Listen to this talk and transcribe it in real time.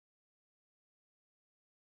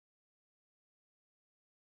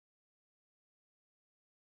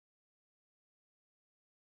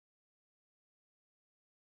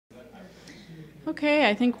Okay,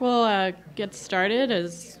 I think we'll get started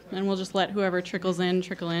and we'll just let whoever trickle in.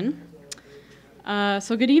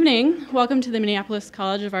 So good evening. Welcome to the Minneapolis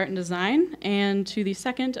College of Art and Design and to the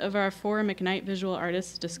second of our 4 McKnight visual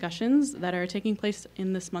artists discussions that are taking place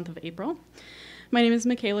in this month of April. My name is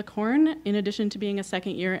Michaela Korn. In addition to being a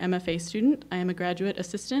second-year MFA student, I am a graduate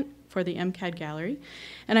assistant for the MCAD Gallery,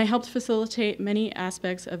 and I helped facilitate many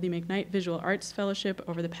aspects of the McKnight Visual Arts Fellowship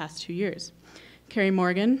over the past 2 years. Carrie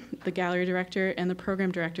Morgan, the gallery director and the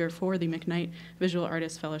program director for the McKnight Visual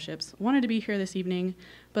Artists Fellowships, wanted to be here this evening,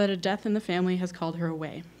 but a death in the family has called her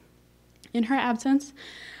away. In her absence,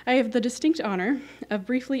 I have the distinct honor of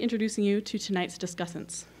briefly introducing you to tonight's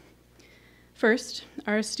discussants. First,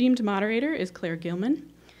 our esteemed moderator is Claire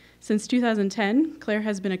Gilman. Since 2010, Claire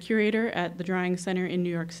has been a curator at the Drawing Center in New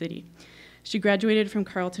York City. She graduated from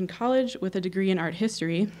Carleton College with a degree in art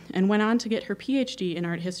history and went on to get her PhD in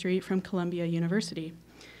art history from Columbia University.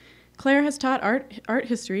 Claire has taught art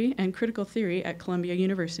history and critical theory at Columbia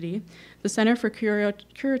University, the Center for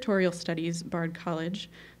Curatorial Studies, Bard College,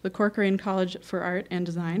 the Corcoran College for Art and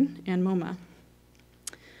Design, and MoMA.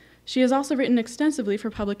 She has also written extensively for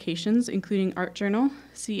publications including Art Journal,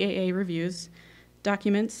 CAA Reviews,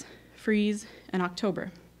 Documents, Frieze, and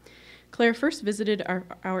October. Claire first visited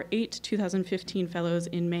our 8 2015 fellows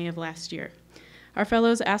in May of last year. Our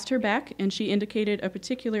fellows asked her back, and she indicated a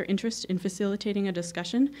particular interest in facilitating a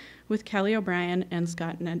discussion with Kelly O'Brien and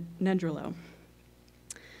Scott Nedrilo.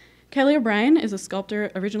 Kelly O'Brien is a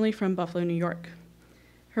sculptor originally from Buffalo, New York.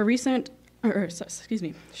 She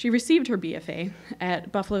received her BFA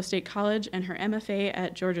at Buffalo State College and her MFA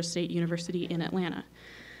at Georgia State University in Atlanta.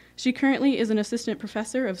 She currently is an assistant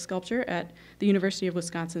professor of sculpture at the University of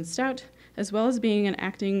Wisconsin-Stout, as well as being an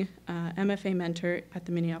acting MFA mentor at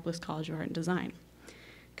the Minneapolis College of Art and Design.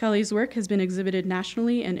 Kelly's work has been exhibited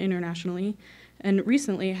nationally and internationally, and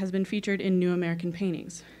recently has been featured in New American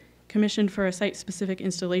Paintings, commissioned for a site-specific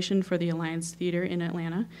installation for the Alliance Theater in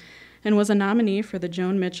Atlanta, and was a nominee for the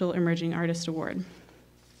Joan Mitchell Emerging Artist Award.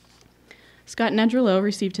 Scott Nedrilo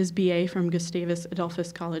received his BA from Gustavus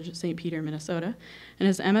Adolphus College, St. Peter, Minnesota, and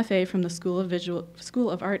his MFA from the School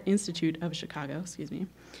of Art Institute of Chicago.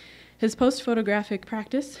 His post-photographic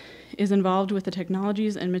practice is involved with the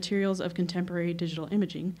technologies and materials of contemporary digital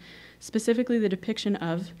imaging, specifically the depiction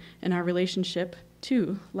of and our relationship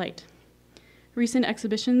to light. Recent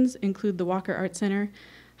exhibitions include the Walker Art Center,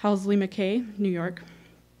 Housley McKay, New York,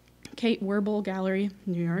 Kate Werble Gallery,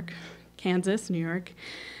 New York, Kansas, New York,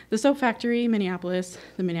 the Soap Factory, Minneapolis,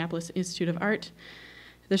 the Minneapolis Institute of Art,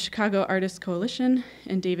 the Chicago Artists Coalition,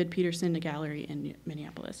 and David Peterson Gallery in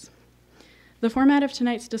Minneapolis. The format of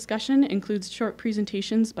tonight's discussion includes short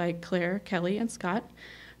presentations by Claire, Kelly, and Scott,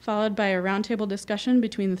 followed by a roundtable discussion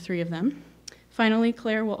between the three of them. Finally,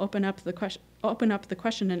 Claire will open up the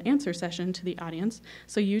question and answer session to the audience,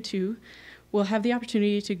 so you too will have the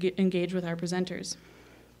opportunity to engage with our presenters.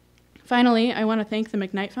 Finally, I want to thank the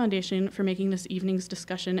McKnight Foundation for making this evening's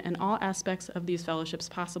discussion and all aspects of these fellowships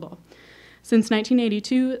possible. Since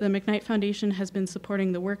 1982, the McKnight Foundation has been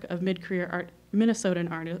supporting the work of mid-career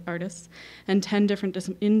Minnesotan artists in 10 different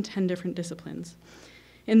disciplines.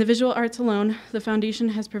 In the visual arts alone, the foundation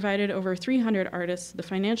has provided over 300 artists the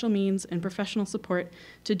financial means and professional support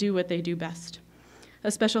to do what they do best. A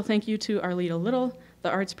special thank you to Arleta Little, the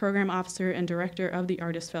arts program officer and director of the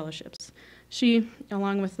Artist Fellowships. She,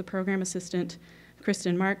 along with the program assistant,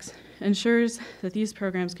 Kristen Marks, ensures that these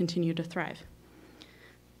programs continue to thrive.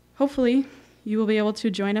 Hopefully, you will be able to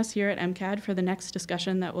join us here at MCAD for the next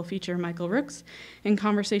discussion that will feature Michael Rooks in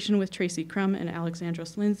conversation with Tracy Crum and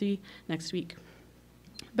Alexandros Lindsay next week.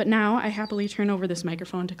 But now, I happily turn over this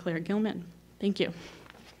microphone to Claire Gilman. Thank you.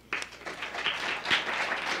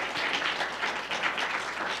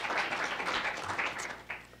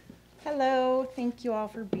 Hello, thank you all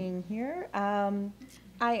for being here.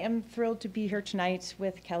 I am thrilled to be here tonight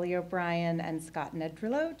with Kelly O'Brien and Scott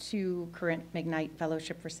Nedrilo, 2 current McKnight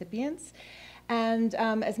Fellowship recipients. And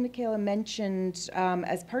as Michaela mentioned,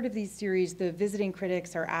 as part of these series, the visiting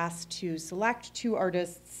critics are asked to select 2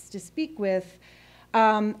 artists to speak with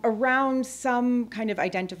around some kind of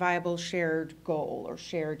identifiable shared goal or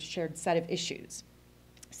shared set of issues.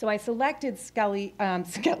 So I selected Scott and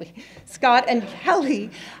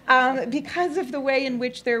Kelly because of the way in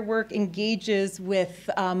which their work engages with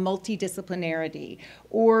multidisciplinarity,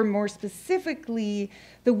 or more specifically,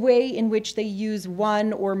 the way in which they use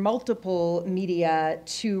one or multiple media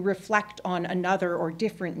to reflect on another or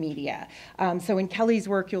different media. So in Kelly's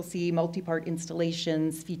work, you'll see multi-part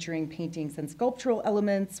installations featuring paintings and sculptural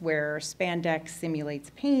elements where spandex simulates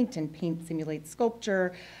paint and paint simulates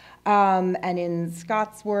sculpture. And in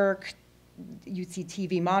Scott's work, you see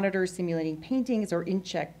TV monitors simulating paintings or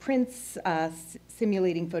inkjet prints,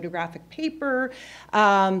 simulating photographic paper,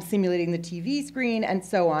 simulating the TV screen, and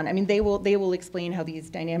so on. I mean, they will explain how these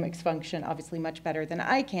dynamics function, obviously much better than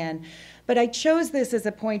I can. But I chose this as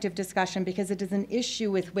a point of discussion because it is an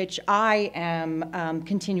issue with which I am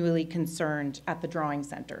continually concerned at the Drawing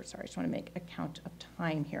Center. Sorry, I just want to make a count of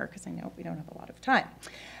time here because I know we don't have a lot of time.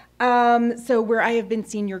 So where I have been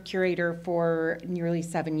senior curator for nearly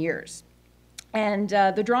 7 years. And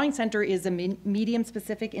the Drawing Center is a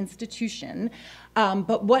medium-specific institution,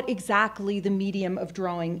 but what exactly the medium of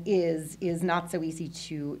drawing is not so easy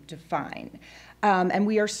to define. And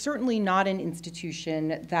we are certainly not an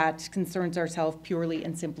institution that concerns ourselves purely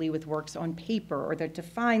and simply with works on paper or that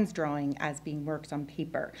defines drawing as being works on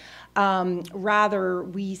paper. Rather,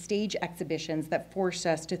 we stage exhibitions that force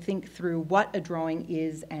us to think through what a drawing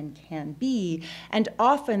is and can be, and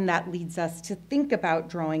often that leads us to think about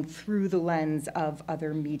drawing through the lens of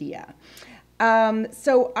other media.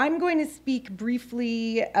 So I'm going to speak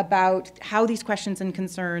briefly about how these questions and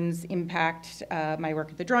concerns impact my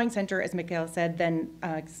work at the Drawing Center. As Michaela said, then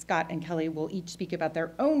Scott and Kelly will each speak about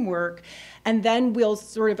their own work, and then we'll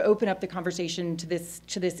sort of open up the conversation to this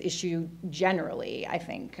issue generally, I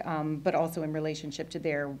think, but also in relationship to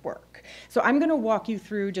their work. So I'm going to walk you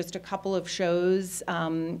through just a couple of shows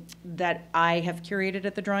that I have curated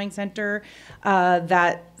at the Drawing Center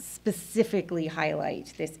that specifically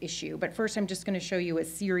highlight this issue. But first, I'm just going to show you a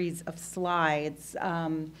series of slides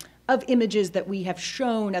of images that we have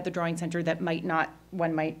shown at the Drawing Center that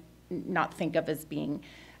one might not think of as being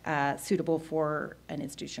suitable for an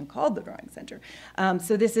institution called the Drawing Center.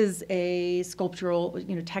 So this is a sculptural,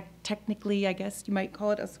 technically, I guess you might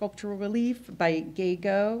call it a sculptural relief by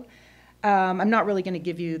Gago. I'm not really going to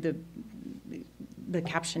give you the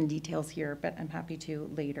caption details here, but I'm happy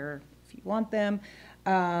to later if you want them.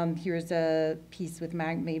 Here's a piece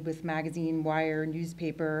made with magazine, wire,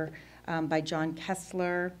 newspaper by John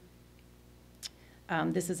Kessler.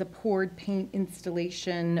 This is a poured paint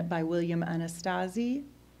installation by William Anastasi.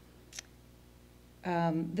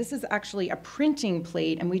 This is actually a printing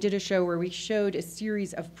plate, and we did a show where we showed a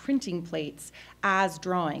series of printing plates as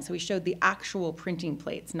drawings. So we showed the actual printing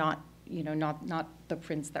plates, not the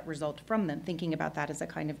prints that result from them, thinking about that as a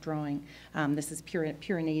kind of drawing. This is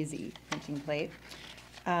Piranesi printing plate.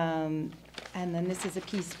 And then this is a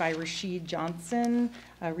piece by Rashid Johnson,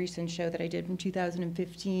 a recent show that I did in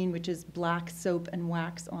 2015, which is black soap and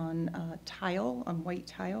wax on tile, on white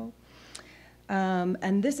tile.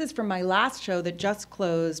 And this is from my last show that just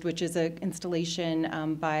closed, which is an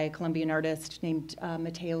installation by a Colombian artist named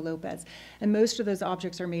Mateo Lopez. And most of those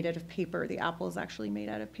objects are made out of paper. The apple is actually made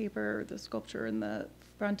out of paper. The sculpture in the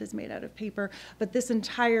front is made out of paper. But this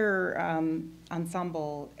entire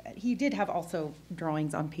ensemble, he did have also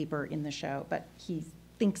drawings on paper in the show, but he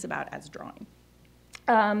thinks about as drawing.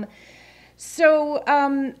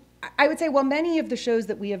 I would say, while many of the shows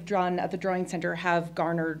that we have drawn at the Drawing Center have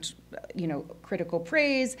garnered, critical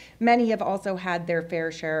praise, many have also had their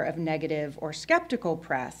fair share of negative or skeptical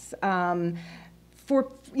press. For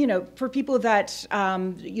people that,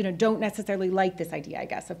 don't necessarily like this idea, I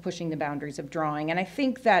guess, of pushing the boundaries of drawing. And I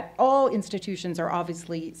think that all institutions are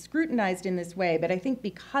obviously scrutinized in this way, but I think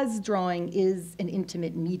because drawing is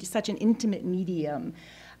such an intimate medium,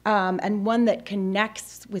 and one that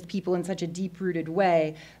connects with people in such a deep-rooted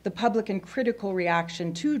way, the public and critical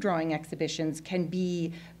reaction to drawing exhibitions can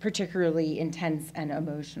be particularly intense and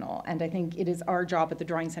emotional. And I think it is our job at the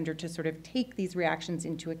Drawing Center to sort of take these reactions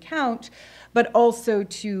into account, but also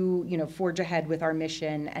to, forge ahead with our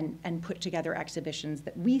mission and put together exhibitions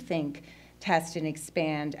that we think test and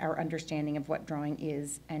expand our understanding of what drawing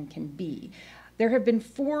is and can be. There have been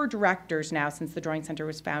 4 directors now since the Drawing Center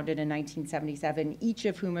was founded in 1977, each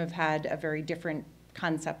of whom have had a very different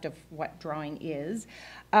concept of what drawing is.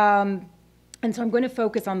 And so I'm going to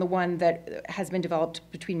focus on the one that has been developed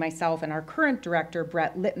between myself and our current director,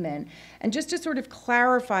 Brett Lippman. And just to sort of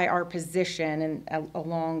clarify our position and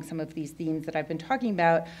along some of these themes that I've been talking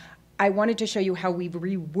about, I wanted to show you how we've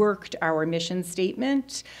reworked our mission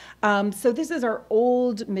statement. So this is our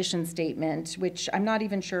old mission statement, which I'm not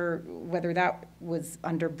even sure whether that was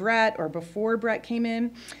under Brett or before Brett came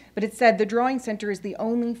in, but it said, the Drawing Center is the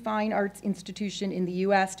only fine arts institution in the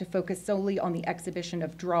U.S. to focus solely on the exhibition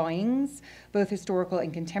of drawings, both historical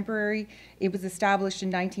and contemporary. It was established in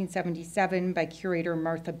 1977 by curator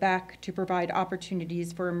Martha Beck to provide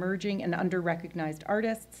opportunities for emerging and under-recognized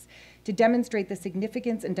artists, to demonstrate the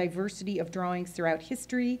significance and diversity of drawings throughout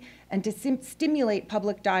history, and to stimulate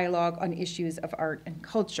public dialogue on issues of art and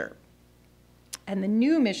culture. And the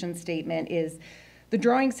new mission statement is, The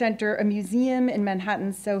Drawing Center, a museum in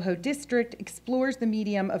Manhattan's Soho district, explores the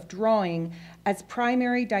medium of drawing as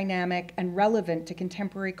primary, dynamic, and relevant to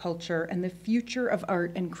contemporary culture and the future of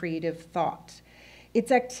art and creative thought. Its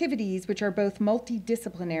activities, which are both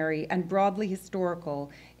multidisciplinary and broadly historical,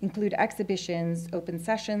 include exhibitions, open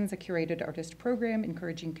sessions, a curated artist program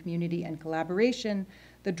encouraging community and collaboration,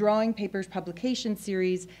 the Drawing Papers publication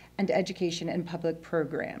series, and education and public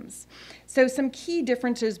programs. So some key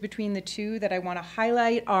differences between the two that I want to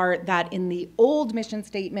highlight are that in the old mission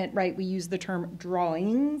statement, right, we use the term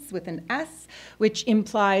drawings with an S, which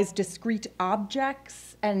implies discrete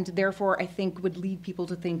objects, and therefore I think would lead people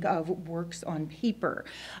to think of works on paper.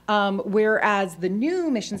 Whereas the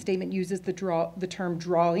new mission statement uses the term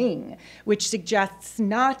drawing, which suggests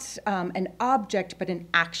not an object but an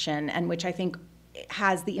action, and which I think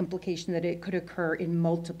has the implication that it could occur in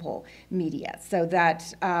multiple media, so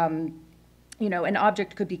that an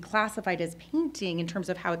object could be classified as painting in terms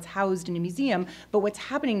of how it's housed in a museum, but what's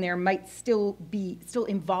happening there might still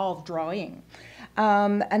involve drawing.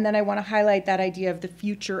 And then I want to highlight that idea of the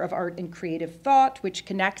future of art and creative thought, which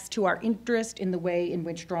connects to our interest in the way in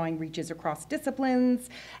which drawing reaches across disciplines.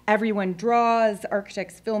 Everyone draws,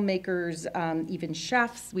 architects, filmmakers, even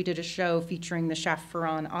chefs. We did a show featuring the chef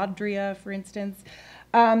Ferran Adria, for instance.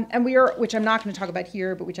 And which I'm not going to talk about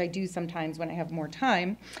here, but which I do sometimes when I have more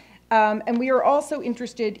time. And we are also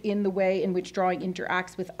interested in the way in which drawing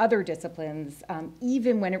interacts with other disciplines,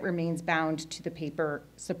 even when it remains bound to the paper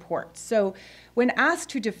support. So when asked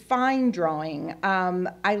to define drawing,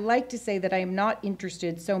 I like to say that I am not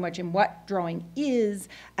interested so much in what drawing is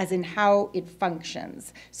as in how it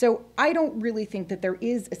functions. So I don't really think that there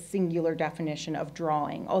is a singular definition of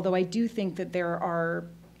drawing, although I do think that there are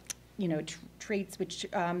traits which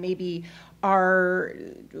maybe are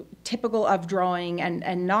typical of drawing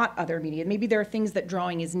and not other media. Maybe there are things that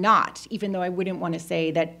drawing is not, even though I wouldn't want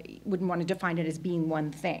to define it as being one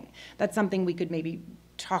thing. That's something we could maybe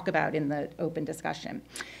talk about in the open discussion.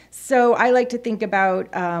 So I like to think about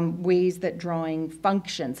ways that drawing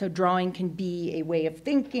functions. So drawing can be a way of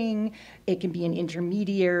thinking. It can be an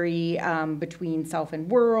intermediary between self and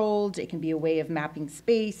world. It can be a way of mapping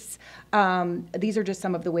space. These are just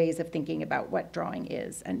some of the ways of thinking about what drawing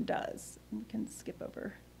is and does. We can skip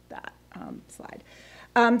over that slide.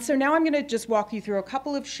 So now I'm going to just walk you through a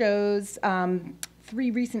couple of shows,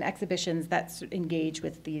 3 recent exhibitions that engage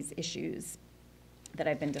with these issues that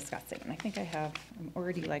I've been discussing. And I think I'm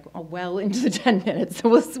already like well into the 10 minutes, so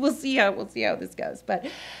we'll see how this goes. But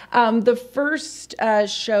the first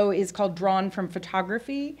show is called Drawn from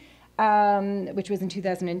Photography, which was in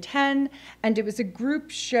 2010, and it was a group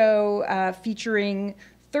show featuring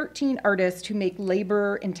 13 artists who make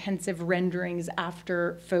labor-intensive renderings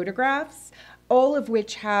after photographs, all of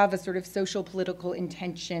which have a sort of social political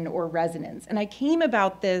intention or resonance. And I came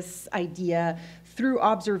about this idea through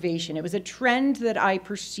observation. It was a trend that I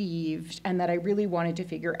perceived and that I really wanted to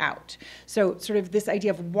figure out. So sort of this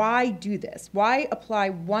idea of why do this? Why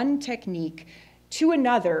apply one technique to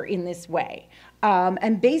another in this way?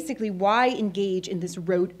 And basically, why engage in this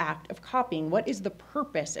rote act of copying? What is the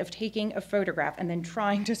purpose of taking a photograph and then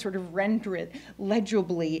trying to sort of render it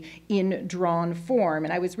legibly in drawn form?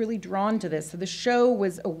 And I was really drawn to this. So the show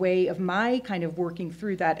was a way of my kind of working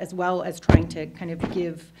through that, as well as trying to kind of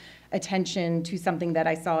give attention to something that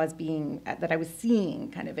I saw as being, that I was seeing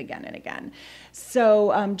kind of again and again.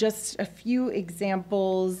 So just a few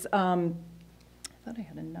examples. I thought I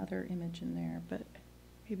had another image in there, but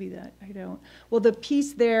maybe that I don't. Well, the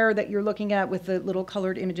piece there that you're looking at with the little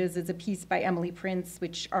colored images is a piece by Emily Prince,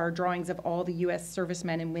 which are drawings of all the U.S.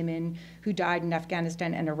 servicemen and women who died in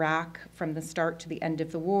Afghanistan and Iraq from the start to the end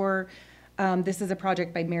of the war. This is a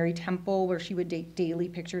project by Mary Temple where she would take daily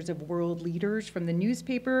pictures of world leaders from the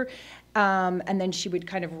newspaper, and then she would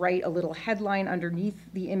kind of write a little headline underneath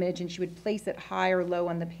the image, and she would place it high or low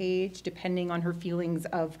on the page depending on her feelings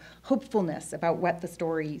of hopefulness about what the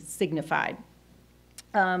story signified.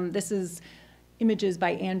 This is images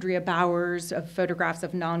by Andrea Bowers of photographs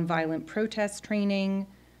of nonviolent protest training.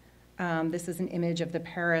 This is an image of the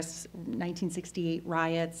Paris 1968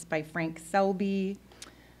 riots by Frank Selby.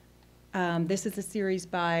 This is a series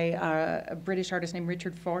by a British artist named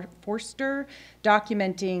Richard Forster,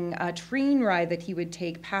 documenting a train ride that he would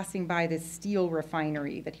take passing by this steel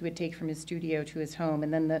refinery that he would take from his studio to his home.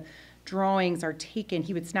 And then the drawings are taken.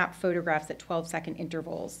 He would snap photographs at 12-second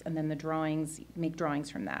intervals, and then the drawings, make drawings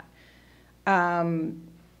from that.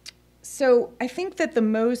 So I think that the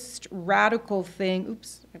most radical thing,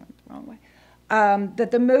 oops, I went the wrong way.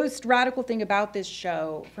 that the most radical thing about this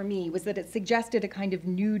show for me was that it suggested a kind of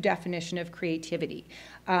new definition of creativity.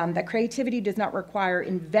 That creativity does not require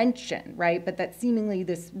invention, right? But that seemingly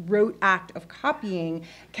this rote act of copying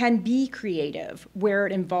can be creative, where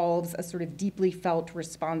it involves a sort of deeply felt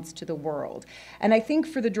response to the world. And I think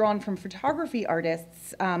for the drawn from photography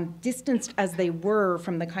artists, distanced as they were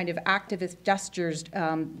from the kind of activist gestures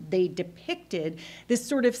they depicted, this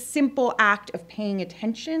sort of simple act of paying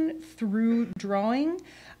attention through drawing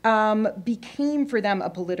became for them a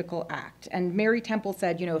political act. And Mary Temple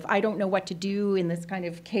said, you know, if I don't know what to do in this kind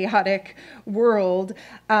of chaotic world,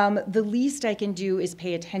 the least I can do is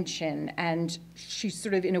pay attention. And she's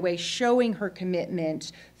sort of, in a way, showing her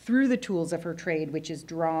commitment through the tools of her trade, which is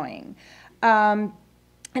drawing.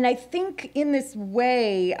 And I think in this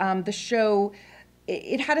way, the show,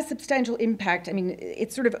 it had a substantial impact. I mean,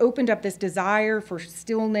 it sort of opened up this desire for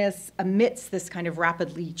stillness amidst this kind of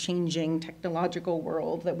rapidly changing technological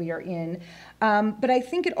world that we are in. But I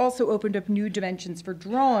think it also opened up new dimensions for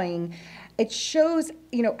drawing. It shows,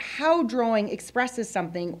 you know, how drawing expresses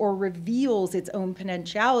something or reveals its own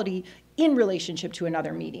potentiality in relationship to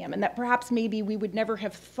another medium, and that perhaps maybe we would never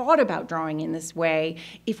have thought about drawing in this way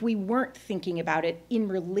if we weren't thinking about it in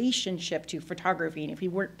relationship to photography and if we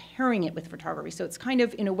weren't pairing it with photography. So it's kind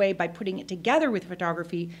of, in a way, by putting it together with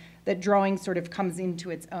photography, that drawing sort of comes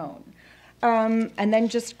into its own. And then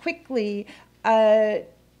just quickly,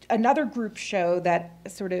 another group show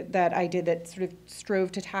that I did that sort of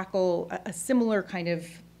strove to tackle a similar kind of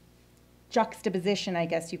juxtaposition, I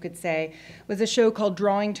guess you could say, was a show called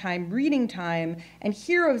Drawing Time, Reading Time. And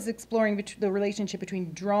here I was exploring the relationship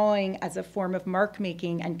between drawing as a form of mark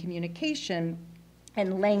making and communication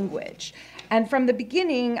and language. And from the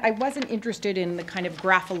beginning, I wasn't interested in the kind of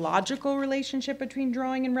graphological relationship between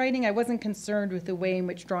drawing and writing. I wasn't concerned with the way in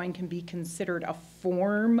which drawing can be considered a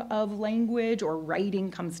form of language or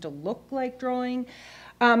writing comes to look like drawing.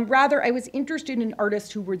 Rather, I was interested in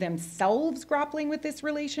artists who were themselves grappling with this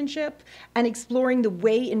relationship and exploring the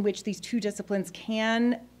way in which these two disciplines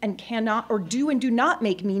can and cannot, or do and do not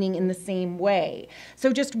make meaning in the same way.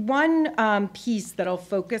 So just one piece that I'll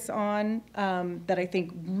focus on that I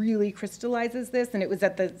think really crystallizes this, and it was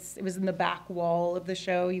in the back wall of the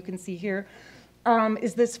show, you can see here,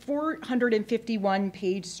 is this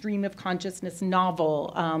 451-page stream of consciousness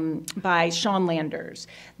novel by Sean Landers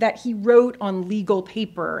that he wrote on legal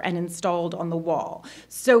paper and installed on the wall.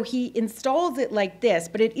 So he installs it like this,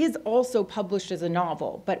 but it is also published as a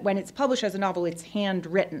novel. But when it's published as a novel, it's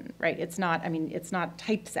handwritten, right? It's not, I mean, it's not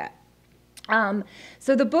typeset.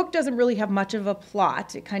 So the book doesn't really have much of a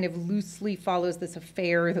plot. It kind of loosely follows this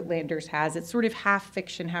affair that Landers has. It's sort of half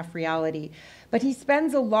fiction, half reality. But he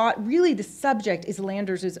spends a lot, really the subject is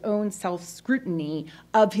Landers' own self-scrutiny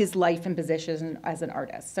of his life and position as an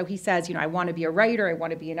artist. So he says, you know, I want to be a writer, I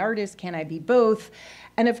want to be an artist, can I be both?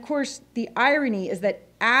 And of course, the irony is that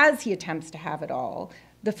as he attempts to have it all,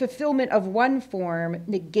 the fulfillment of one form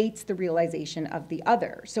negates the realization of the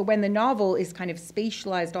other. So when the novel is kind of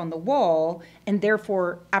spatialized on the wall and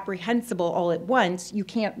therefore apprehensible all at once, you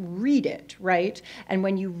can't read it, right? And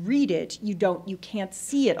when you read it, you can't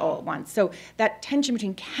see it all at once. So that tension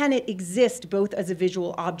between can it exist both as a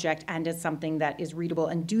visual object and as something that is readable,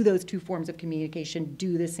 and do those two forms of communication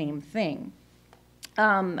do the same thing?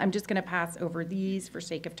 I'm just going to pass over these for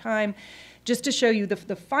sake of time, just to show you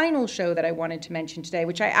the final show that I wanted to mention today,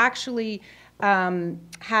 which I actually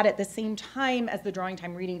had at the same time as the Drawing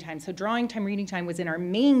Time, Reading Time. So Drawing Time, Reading Time was in our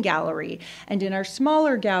main gallery, and in our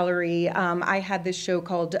smaller gallery, I had this show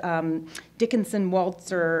called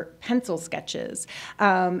Dickinson-Walzer Pencil Sketches.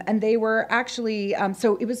 And they were actually,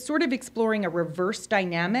 so it was sort of exploring a reverse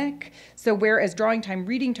dynamic. So whereas Drawing Time,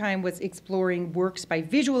 Reading Time was exploring works by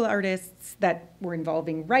visual artists that were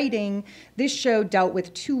involving writing, this show dealt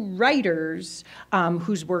with two writers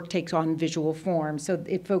whose work takes on visual form. So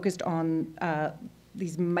it focused on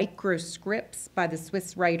these microscripts by the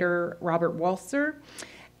Swiss writer Robert Walser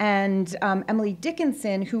and Emily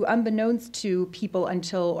Dickinson, who, unbeknownst to people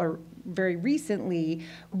until very recently,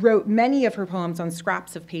 wrote many of her poems on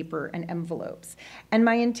scraps of paper and envelopes. And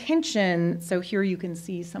my intention, so here you can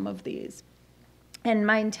see some of these, and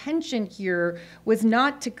my intention here was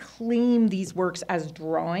not to claim these works as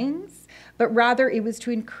drawings, but rather it was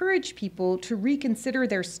to encourage people to reconsider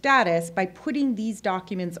their status by putting these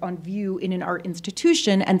documents on view in an art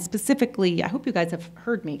institution, and specifically, I hope you guys have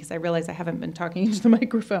heard me because I realize I haven't been talking into the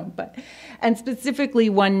microphone, and specifically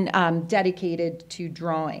one dedicated to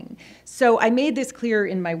drawing. So I made this clear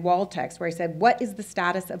in my wall text where I said, what is the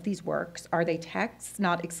status of these works? Are they texts?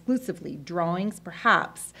 Not exclusively. Drawings?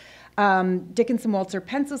 Perhaps. Dickinson-Walzer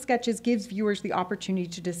pencil sketches gives viewers the opportunity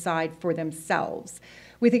to decide for themselves.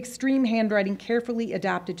 With extreme handwriting carefully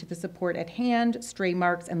adapted to the support at hand, stray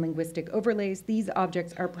marks, and linguistic overlays, these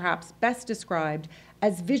objects are perhaps best described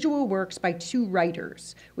as visual works by two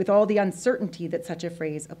writers, with all the uncertainty that such a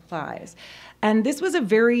phrase applies. And this was a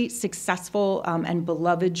very successful and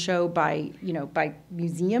beloved show by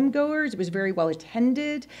museum goers. It was very well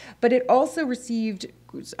attended, but it also received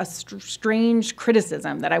a strange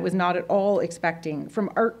criticism that I was not at all expecting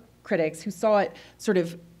from art critics who saw it sort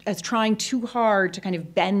of as trying too hard to kind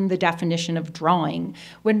of bend the definition of drawing,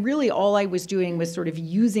 when really all I was doing was sort of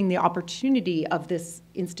using the opportunity of this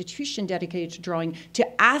institution dedicated to drawing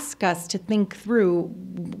to ask us to think through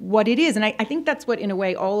what it is. And I think that's what, in a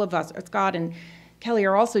way, all of us, Scott and Kelly,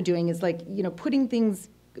 are also doing, is like,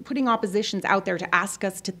 putting oppositions out there to ask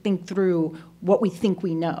us to think through what we think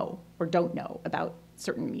we know or don't know about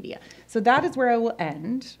certain media. So that is where I will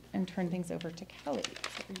end and turn things over to Kelly.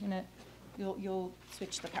 So you're gonna, you'll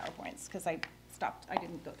switch the PowerPoints because I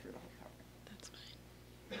didn't go through the whole PowerPoint. That's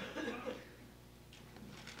fine.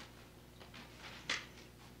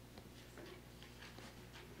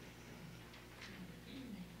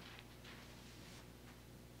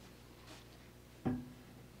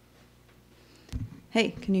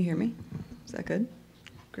 Hey, can you hear me? Is that good?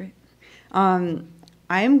 Great. I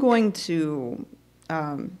am going to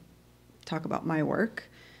talk about my work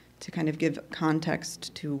to kind of give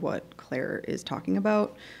context to what Claire is talking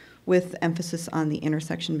about, with emphasis on the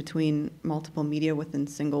intersection between multiple media within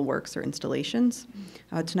single works or installations.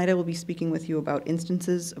 Tonight I will be speaking with you about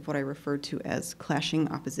instances of what I refer to as clashing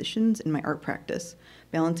oppositions in my art practice,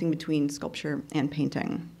 balancing between sculpture and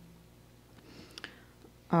painting.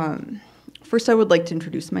 First, I would like to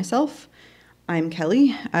introduce myself. I'm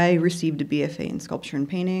Kelly. I received a BFA in sculpture and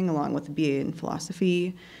painting along with a BA in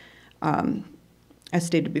philosophy, as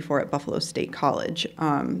stated before, at Buffalo State College.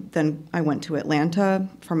 Then I went to Atlanta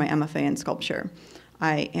for my MFA in sculpture.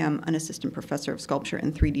 I am an assistant professor of sculpture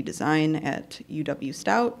and 3D design at UW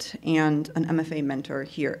Stout and an MFA mentor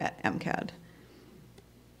here at MCAD.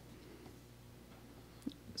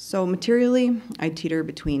 So materially, I teeter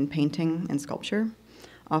between painting and sculpture,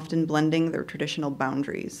 often blending their traditional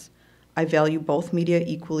boundaries. I value both media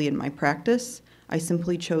equally in my practice. I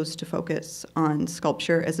simply chose to focus on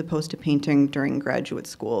sculpture as opposed to painting during graduate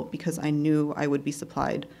school because I knew I would be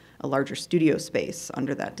supplied a larger studio space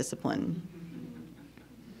under that discipline.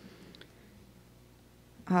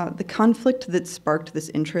 The conflict that sparked this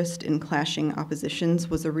interest in clashing oppositions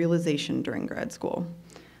was a realization during grad school.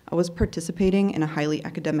 I was participating in a highly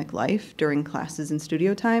academic life during classes and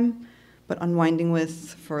studio time, but unwinding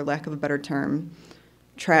with, for lack of a better term,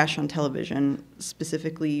 trash on television,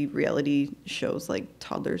 specifically reality shows like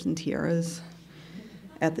Toddlers and Tiaras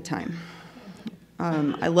at the time.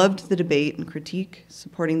 I loved the debate and critique,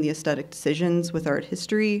 supporting the aesthetic decisions with art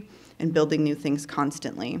history and building new things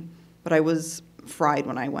constantly. But I was fried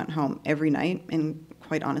when I went home every night and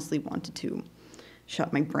quite honestly wanted to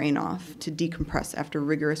shut my brain off to decompress after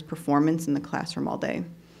rigorous performance in the classroom all day.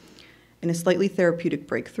 In a slightly therapeutic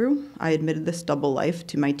breakthrough, I admitted this double life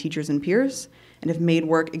to my teachers and peers and have made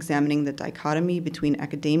work examining the dichotomy between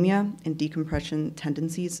academia and decompression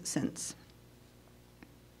tendencies since.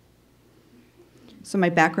 So my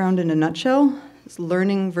background in a nutshell is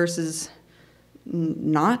learning versus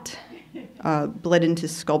not, bled into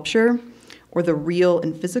sculpture, or the real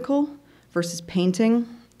and physical, versus painting,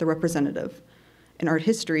 the representative, and art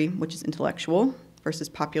history, which is intellectual, versus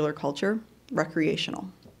popular culture, recreational.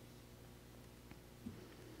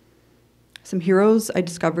 Some heroes I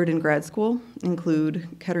discovered in grad school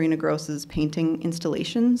include Katerina Gross's painting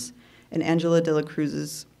installations and Angela de la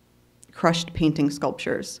Cruz's crushed painting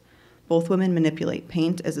sculptures. Both women manipulate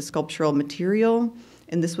paint as a sculptural material,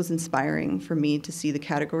 and this was inspiring for me to see the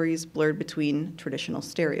categories blurred between traditional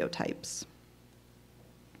stereotypes.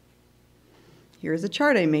 Here's a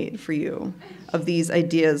chart I made for you of these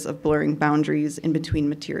ideas of blurring boundaries in between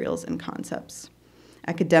materials and concepts.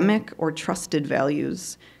 Academic or trusted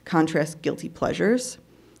values contrast guilty pleasures,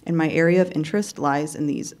 and my area of interest lies in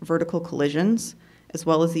these vertical collisions, as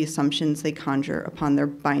well as the assumptions they conjure upon their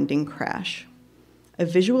binding crash. A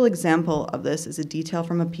visual example of this is a detail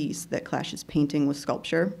from a piece that clashes painting with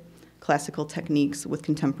sculpture, classical techniques with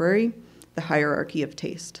contemporary, the hierarchy of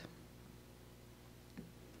taste.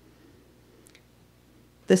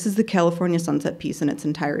 This is the California sunset piece in its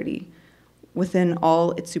entirety. Within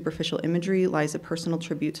all its superficial imagery lies a personal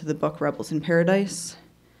tribute to the book Rebels in Paradise.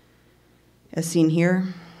 As seen here,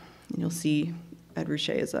 you'll see Ed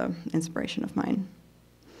Ruscha as an inspiration of mine.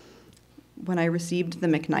 When I received the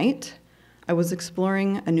McKnight, I was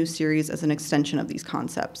exploring a new series as an extension of these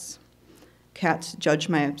concepts. Cats judge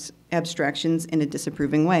my abstractions in a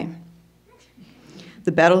disapproving way.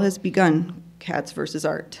 The battle has begun, cats versus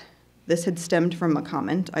art. This had stemmed from a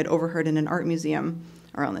comment I'd overheard in an art museum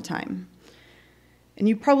around the time. And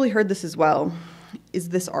you probably heard this as well. Is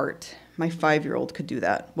this art? My 5-year-old could do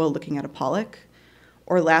that while looking at a Pollock,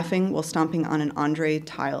 or laughing while stomping on an Andre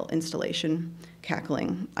tile installation,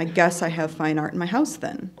 cackling. I guess I have fine art in my house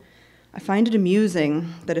then. I find it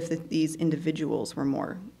amusing that if these individuals were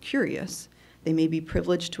more curious, they may be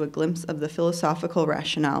privileged to a glimpse of the philosophical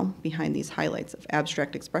rationale behind these highlights of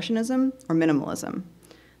abstract expressionism or minimalism.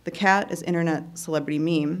 The cat as internet celebrity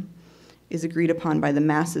meme is agreed upon by the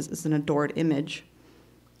masses as an adored image,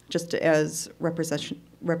 just as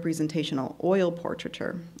representational oil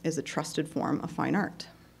portraiture is a trusted form of fine art.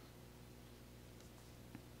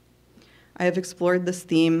 I have explored this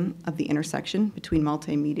theme of the intersection between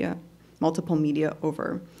multiple media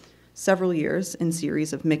over several years in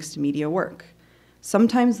series of mixed media work.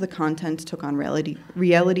 Sometimes the content took on reality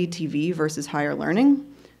TV versus higher learning,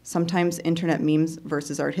 sometimes internet memes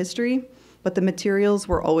versus art history, but the materials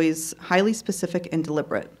were always highly specific and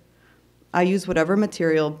deliberate. I use whatever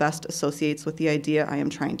material best associates with the idea I am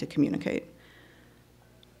trying to communicate.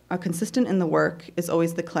 A consistent in the work is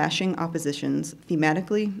always the clashing oppositions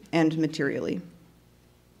thematically and materially.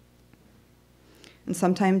 And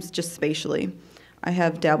sometimes just spatially. I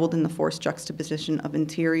have dabbled in the forced juxtaposition of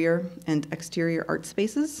interior and exterior art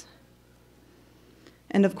spaces,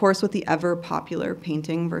 and of course with the ever-popular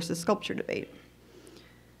painting versus sculpture debate.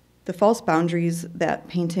 The false boundaries that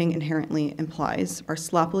painting inherently implies are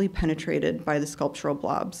sloppily penetrated by the sculptural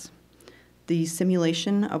blobs. The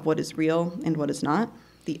simulation of what is real and what is not,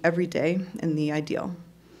 the everyday and the ideal.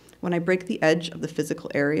 When I break the edge of the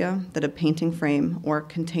physical area that a painting frame or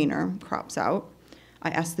container crops out, I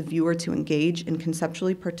ask the viewer to engage and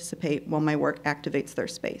conceptually participate while my work activates their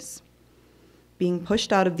space. Being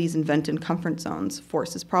pushed out of these invented comfort zones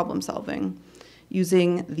forces problem solving,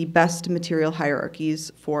 using the best material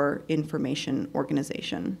hierarchies for information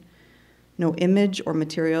organization. No image or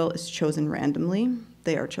material is chosen randomly.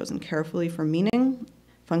 They are chosen carefully for meaning,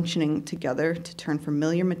 functioning together to turn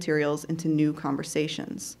familiar materials into new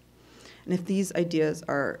conversations. And if these ideas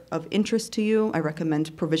are of interest to you, I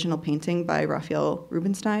recommend Provisional Painting by Raphael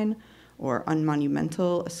Rubinstein or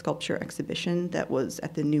Unmonumental, a sculpture exhibition that was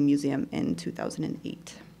at the New Museum in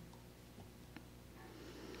 2008.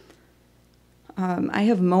 I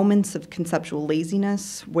have moments of conceptual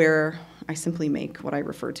laziness where I simply make what I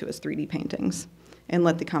refer to as 3D paintings and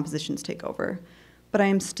let the compositions take over. But I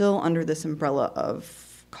am still under this umbrella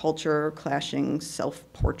of culture clashing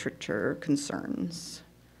self-portraiture concerns.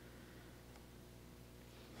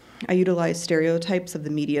 I utilize stereotypes of the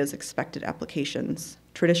media's expected applications.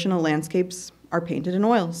 Traditional landscapes are painted in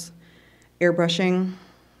oils. Airbrushing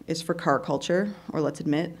is for car culture, or let's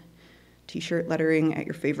admit, t-shirt lettering at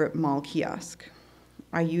your favorite mall kiosk.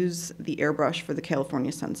 I use the airbrush for the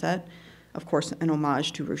California sunset, of course an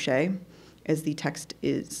homage to Rouchet, as the text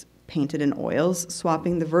is painted in oils,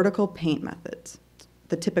 swapping the vertical paint methods,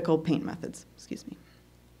 the typical paint methods, excuse me.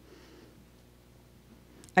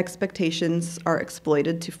 Expectations are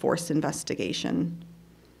exploited to force investigation.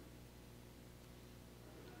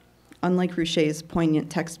 Unlike Rouchet's poignant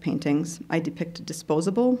text paintings, I depict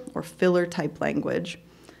disposable or filler-type language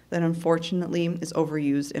that unfortunately is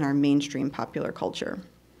overused in our mainstream popular culture.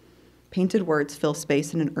 Painted words fill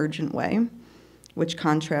space in an urgent way, which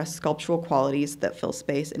contrasts sculptural qualities that fill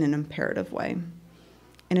space in an imperative way.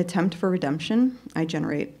 In attempt for redemption, I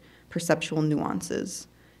generate perceptual nuances.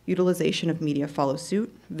 Utilization of media follows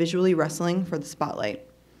suit, visually wrestling for the spotlight.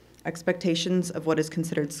 Expectations of what is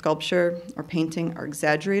considered sculpture or painting are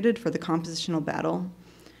exaggerated for the compositional battle,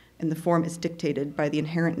 and the form is dictated by the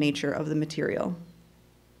inherent nature of the material.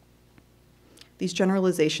 These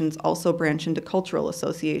generalizations also branch into cultural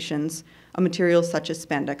associations of materials such as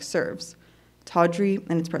spandex serves, tawdry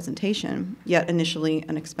in its presentation, yet initially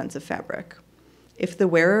an expensive fabric. If the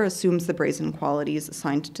wearer assumes the brazen qualities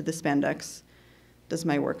assigned to the spandex, does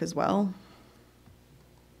my work as well?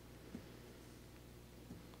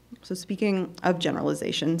 So speaking of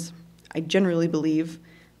generalizations, I generally believe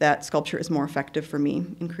that sculpture is more effective for me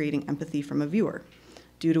in creating empathy from a viewer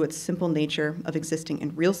due to its simple nature of existing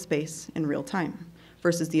in real space in real time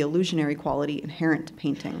versus the illusionary quality inherent to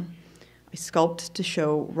painting. I sculpt to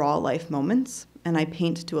show raw life moments, and I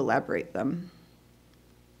paint to elaborate them.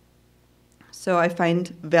 So I find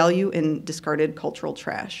value in discarded cultural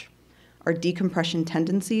trash. Our decompression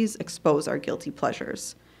tendencies expose our guilty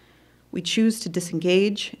pleasures. We choose to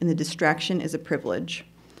disengage, and the distraction is a privilege.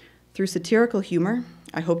 Through satirical humor,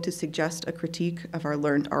 I hope to suggest a critique of our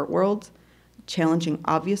learned art world, challenging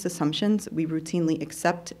obvious assumptions we routinely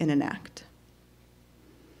accept and enact.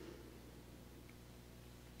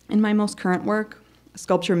 In my most current work,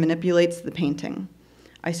 sculpture manipulates the painting.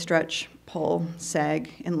 I stretch, pull, sag,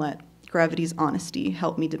 and let gravity's honesty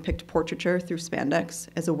help me depict portraiture through spandex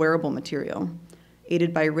as a wearable material,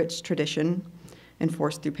 aided by rich tradition and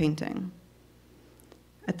forced through painting.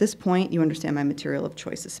 At this point, you understand my material of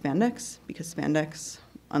choice is spandex, because spandex,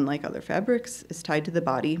 unlike other fabrics, is tied to the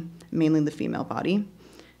body, mainly the female body,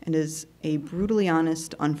 and is a brutally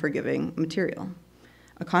honest, unforgiving material.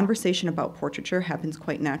 A conversation about portraiture happens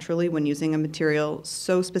quite naturally when using a material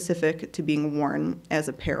so specific to being worn as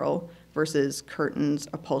apparel versus curtains,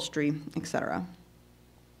 upholstery, etc.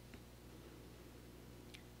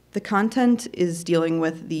 The content is dealing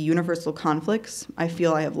with the universal conflicts I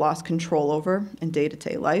feel I have lost control over in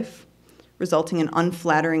day-to-day life, resulting in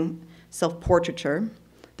unflattering self-portraiture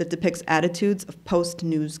that depicts attitudes of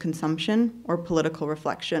post-news consumption or political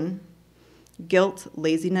reflection. Guilt,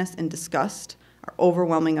 laziness, and disgust are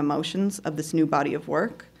overwhelming emotions of this new body of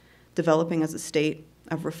work, developing as a state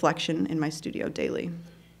of reflection in my studio daily.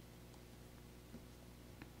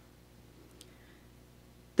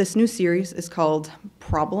 This new series is called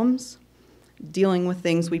Problems, dealing with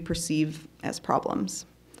things we perceive as problems,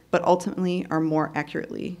 but ultimately are more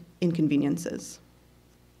accurately inconveniences.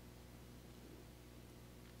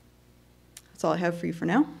 That's all I have for you for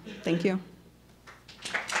now. Thank you.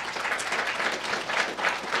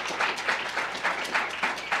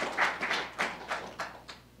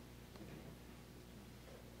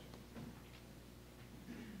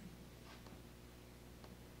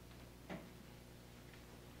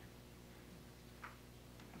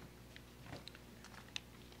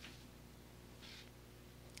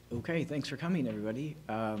 Okay, thanks for coming, everybody.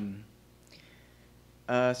 So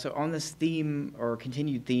on this theme, or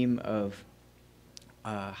continued theme of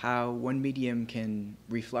how one medium can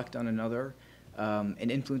reflect on another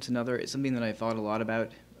and influence another, it's something that I thought a lot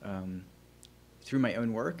about through my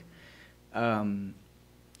own work.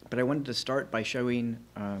 But I wanted to start by showing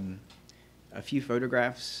a few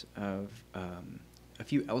photographs of a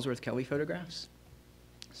few Ellsworth Kelly photographs.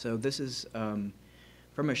 So this is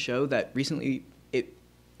from a show that recently,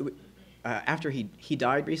 after he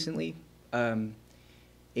died recently, and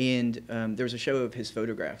there was a show of his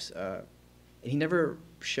photographs. He never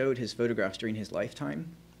showed his photographs during his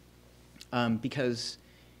lifetime because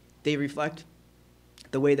they reflect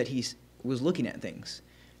the way that he was looking at things.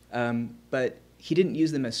 But he didn't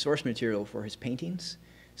use them as source material for his paintings.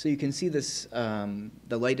 So you can see this,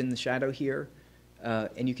 the light and the shadow here,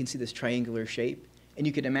 and you can see this triangular shape. And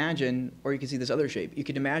you could imagine, or you can see this other shape, you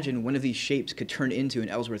could imagine one of these shapes could turn into an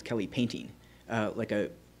Ellsworth Kelly painting, like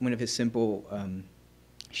one of his simple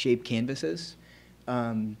shaped canvases.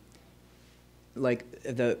 Like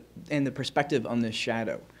the perspective on this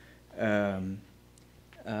shadow,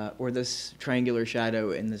 or this triangular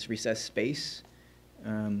shadow in this recessed space,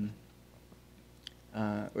 or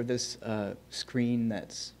this screen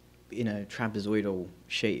that's in a trapezoidal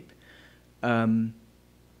shape.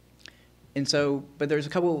 And so, but there's a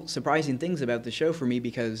couple surprising things about the show for me,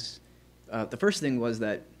 because the first thing was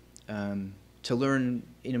that to learn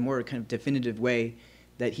in a more kind of definitive way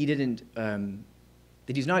that he didn't,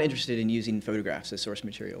 that he's not interested in using photographs as source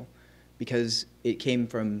material, because it came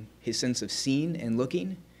from his sense of seeing and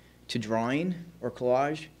looking to drawing or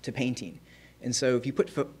collage to painting. And so if you put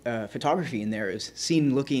photography in there as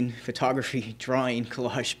seeing, looking, photography, drawing,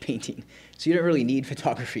 collage, painting, so you don't really need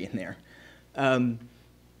photography in there.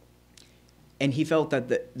 And he felt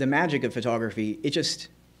that the magic of photography, it's just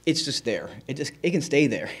there. It can stay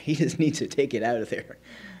there. He just needs to take it out of there.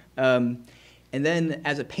 And then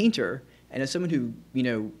as a painter, and as someone who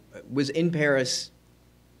was in Paris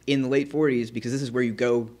in the late 40s, because this is where you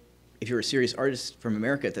go if you're a serious artist from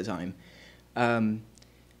America at the time,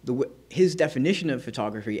 his definition of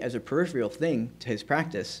photography as a peripheral thing to his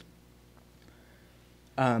practice,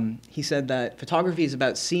 he said that photography is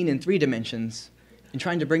about seeing in 3 dimensions and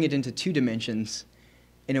trying to bring it into 2 dimensions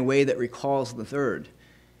in a way that recalls the third,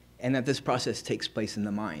 and that this process takes place in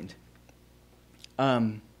the mind.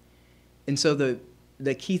 And so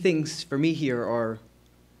the key things for me here are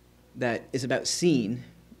that is about seeing,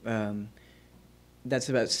 that's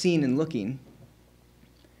about seeing and looking.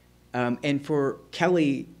 And for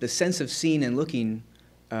Kelly, the sense of seeing and looking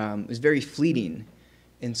is very fleeting.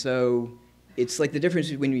 And so it's like the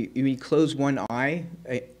difference when you close one eye,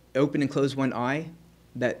 open and close one eye,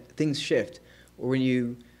 that things shift. Or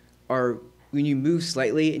when you move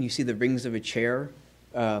slightly and you see the rings of a chair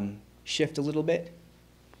shift a little bit.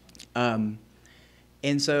 And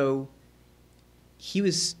so he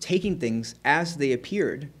was taking things as they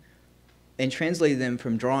appeared and translated them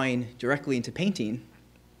from drawing directly into painting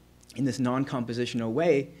in this non-compositional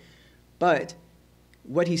way, but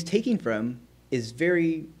what he's taking from is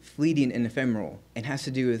very fleeting and ephemeral and has to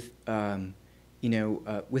do with,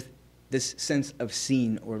 with this sense of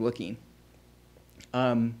seeing or looking.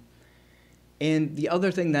 And the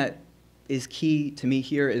other thing that is key to me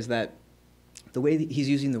here is that the way that he's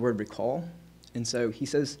using the word recall. And so he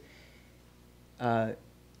says, you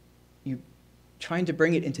trying to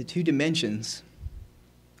bring it into 2 dimensions.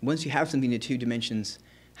 Once you have something in 2 dimensions,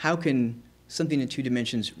 how can something in 2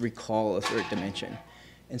 dimensions recall a 3rd dimension?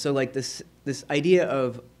 And so like this idea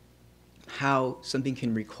of how something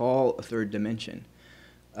can recall a 3rd dimension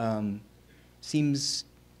seems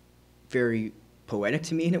very poetic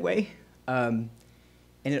to me in a way. And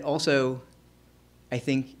it also, I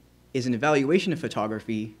think, is an evaluation of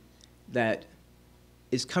photography that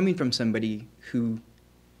is coming from somebody who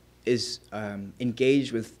is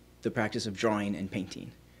engaged with the practice of drawing and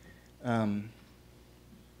painting.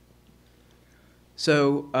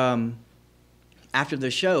 After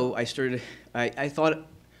the show, I thought a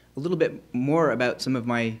little bit more about some of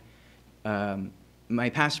my my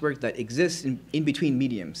past work that exists in between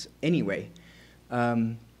mediums anyway.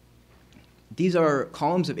 These are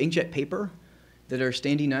columns of inkjet paper that are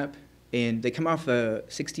standing up, and they come off a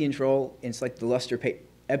 60-inch roll, and it's like the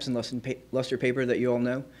Epson luster paper that you all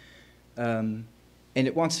know. And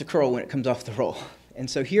it wants to curl when it comes off the roll. And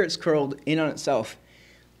so here it's curled in on itself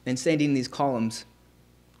and standing in these columns.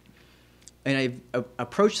 And I've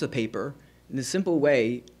approached the paper in a simple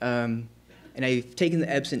way, and I've taken the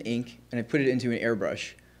Epson ink and I put it into an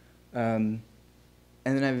airbrush. And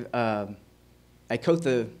then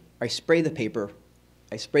I spray the paper,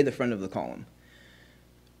 I spray the front of the column.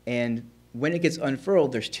 And when it gets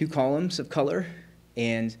unfurled, there's 2 columns of color,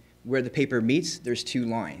 and where the paper meets, there's 2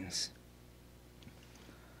 lines.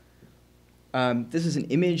 This is an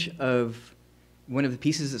image of one of the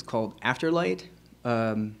pieces that's called Afterlight,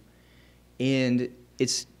 and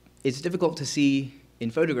it's difficult to see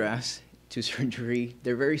in photographs to a certain degree.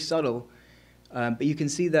 They're very subtle, but you can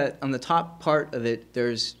see that on the top part of it,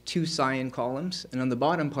 there's 2 cyan columns, and on the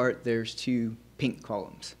bottom part, there's 2 pink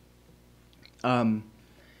columns. So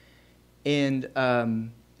I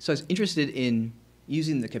was interested in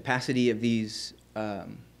using the capacity of these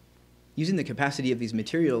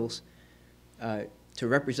materials to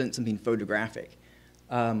represent something photographic.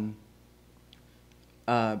 But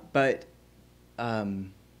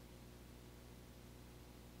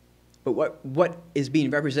what is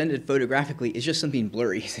being represented photographically is just something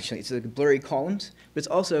blurry, essentially. It's like blurry columns, but it's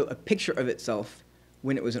also a picture of itself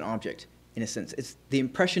when it was an object, in a sense. It's the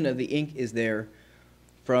impression of the ink is there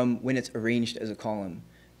from when it's arranged as a column.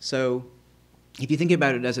 So if you think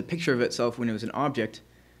about it as a picture of itself when it was an object,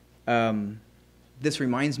 this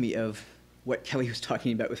reminds me of what Kelly was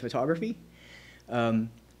talking about with photography,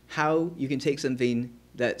 how you can take something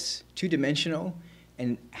that's 2-dimensional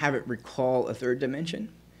and have it recall a 3rd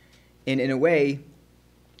dimension. And in a way,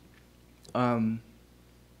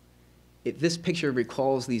 this picture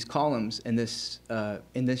recalls these columns in this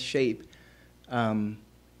shape.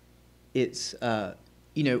 It's a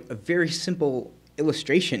very simple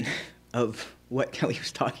illustration of what Kelly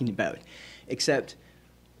was talking about, except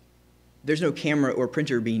there's no camera or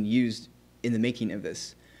printer being used in the making of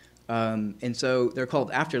this. And so they're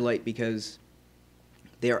called Afterlight because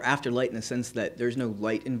they are afterlight in the sense that there's no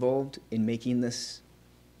light involved in making this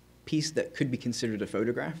piece that could be considered a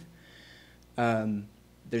photograph.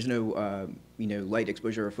 There's no light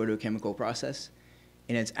exposure or photochemical process.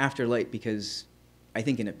 And it's afterlight because, I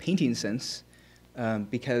think in a painting sense,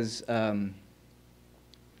 because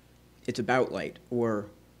it's about light, or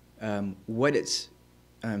what it's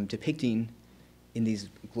depicting in these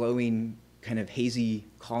glowing kind of hazy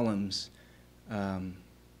columns. The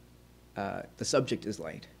subject is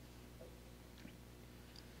light.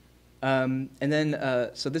 And then,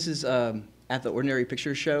 so this is at the Ordinary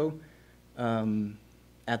Pictures Show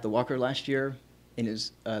at the Walker last year. And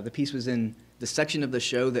the piece was in the section of the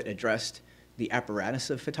show that addressed the apparatus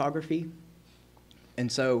of photography.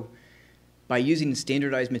 And so by using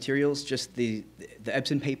standardized materials, just the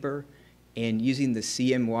Epson paper, and using the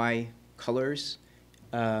CMY colors,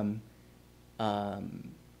 but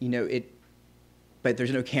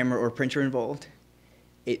there's no camera or printer involved,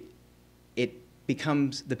 the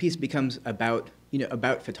piece becomes about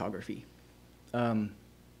photography, and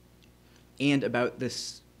about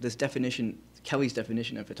this definition, Kelly's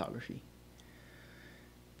definition of photography.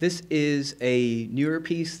 This is a newer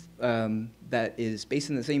piece that is based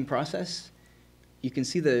on the same process. You can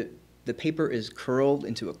see the paper is curled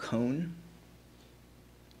into a cone,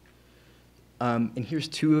 and here's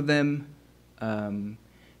 2 of them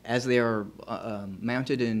as they are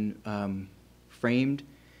mounted and framed.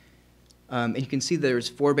 And you can see there's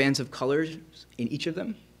 4 bands of colors in each of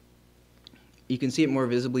them. You can see it more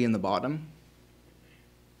visibly in the bottom.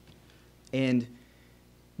 And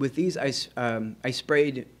with these, I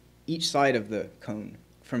sprayed each side of the cone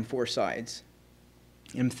from 4 sides.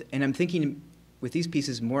 And I'm thinking with these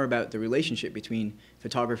pieces more about the relationship between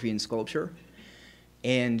photography and sculpture,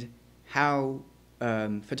 and how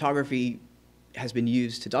photography has been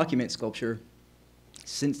used to document sculpture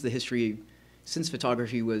since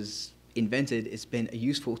photography was invented. It's been a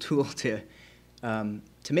useful tool to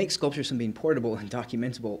make sculpture something portable and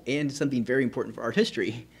documentable, and something very important for art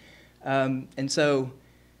history. And so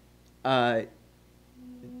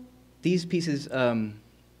these pieces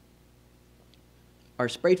are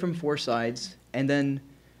sprayed from 4 sides and then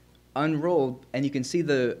unrolled, and you can see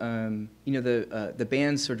the the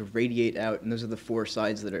bands sort of radiate out, and those are the 4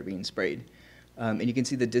 sides that are being sprayed. And you can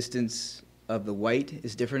see the distance of the white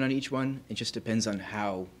is different on each one. It just depends on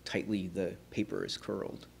how tightly the paper is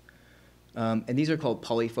curled. And these are called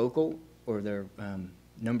polyfocal, or they're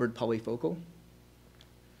numbered polyfocal.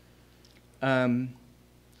 And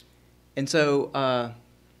so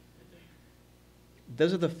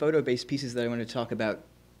those are the photo-based pieces that I want to talk about.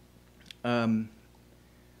 And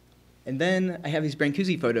then I have these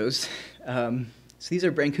Brancusi photos. So these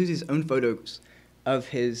are Brancusi's own photos of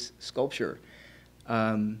his sculpture.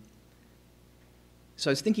 So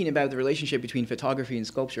I was thinking about the relationship between photography and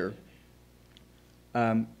sculpture.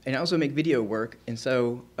 And I also make video work, and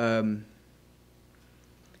so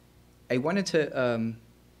I wanted to,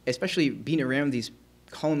 especially being around these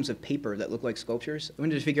columns of paper that look like sculptures, I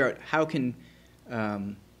wanted to figure out how could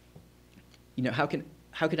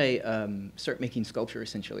I start making sculpture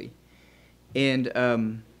essentially, and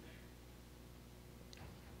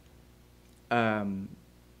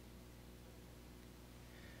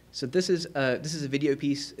so this is a video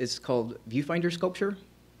piece. It's called Viewfinder Sculpture,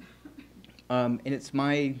 and it's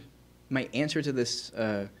my answer to this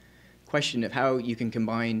question of how you can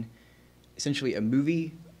combine essentially a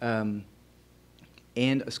movie and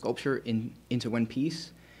a sculpture into one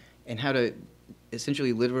piece, and how to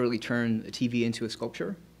essentially literally turn a TV into a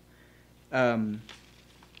sculpture. So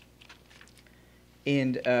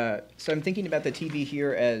I'm thinking about the TV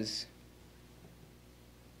here as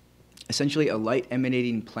essentially a light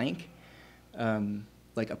emanating plank,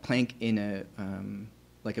 like a plank in a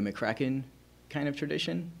like a McKnight kind of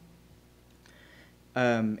tradition.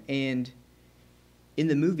 And in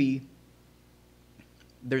the movie,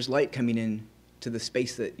 there's light coming in to the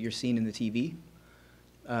space that you're seeing in the TV.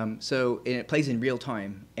 And it plays in real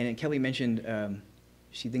time. And Kelly mentioned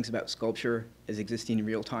she thinks about sculpture as existing in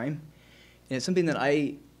real time. And it's something that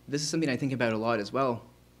this is something I think about a lot as well.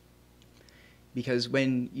 Because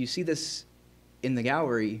when you see this in the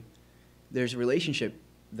gallery, there's a relationship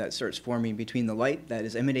that starts forming between the light that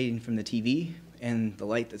is emanating from the TV and the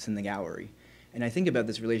light that's in the gallery. And I think about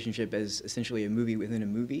this relationship as essentially a movie within a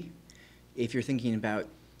movie. If you're thinking about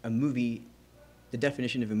a movie, the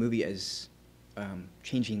definition of a movie as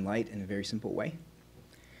changing light in a very simple way.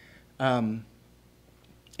 And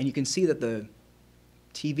you can see that the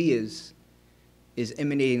TV is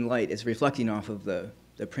emanating light, it's reflecting off of the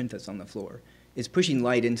print that's on the floor. It's pushing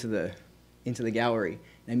light into the gallery.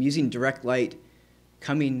 And I'm using direct light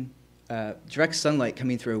direct sunlight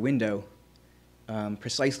coming through a window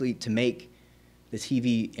precisely to make the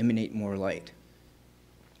TV emanate more light.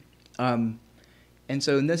 And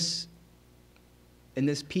so in this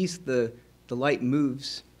piece, the light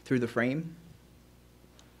moves through the frame.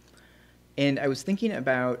 And I was thinking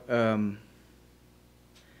about,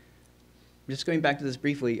 just going back to this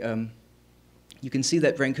briefly, you can see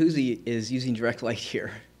that Brancusi is using direct light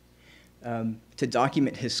here to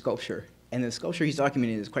document his sculpture. And the sculpture he's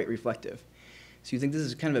documenting is quite reflective. So you think this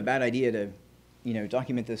is kind of a bad idea to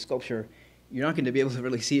document this sculpture. You're not going to be able to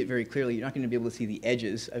really see it very clearly. You're not going to be able to see the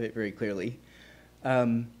edges of it very clearly.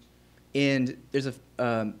 And there's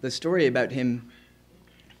the story about him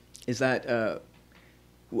is that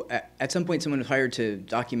at some point someone was hired to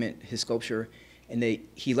document his sculpture, and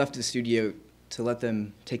he left the studio to let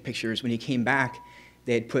them take pictures. When he came back,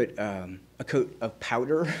 they had put a coat of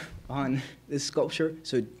powder on this sculpture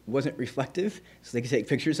so it wasn't reflective, so they could take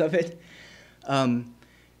pictures of it.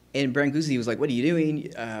 And Brancusi was like, "What are you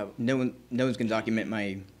doing? No one's going to document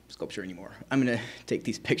my sculpture anymore. I'm going to take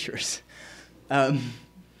these pictures."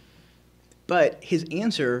 But his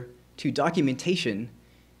answer to documentation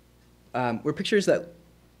were pictures that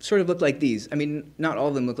sort of looked like these. I mean, not all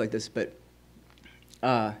of them look like this, but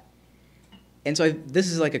and so this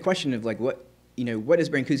is like a question of like what is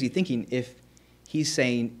Brancusi thinking if he's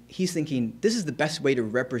thinking, this is the best way to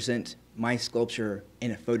represent my sculpture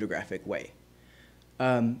in a photographic way.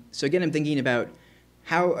 So again, I'm thinking about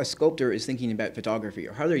how a sculptor is thinking about photography,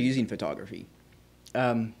 or how they're using photography,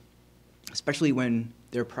 especially when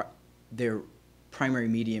their primary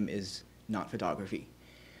medium is not photography.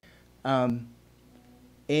 And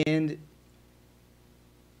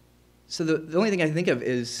so the only thing I can think of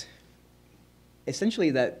is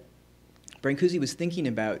essentially that Brancusi was thinking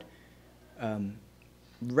about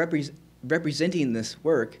representing this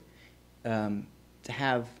work to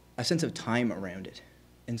have a sense of time around it.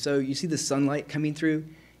 And so you see the sunlight coming through.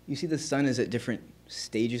 You see the sun is at different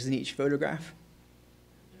stages in each photograph.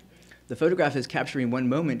 The photograph is capturing one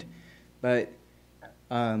moment, but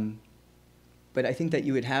I think that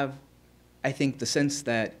you would have, the sense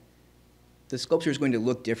that the sculpture is going to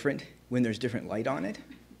look different when there's different light on it.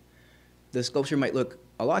 The sculpture might look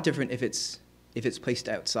a lot different if it's placed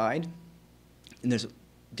outside, and there's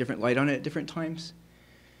different light on it at different times.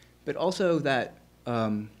 But also that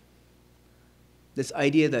this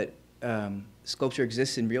idea that sculpture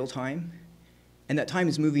exists in real time, and that time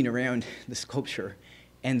is moving around the sculpture,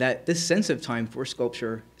 and that this sense of time for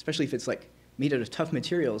sculpture, especially if it's like made out of tough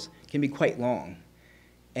materials, can be quite long.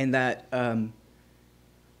 And that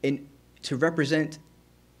to represent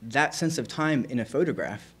that sense of time in a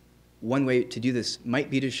photograph, one way to do this might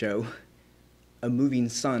be to show a moving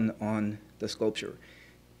sun on the sculpture,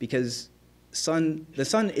 because the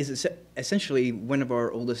sun is essentially one of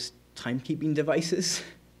our oldest timekeeping devices.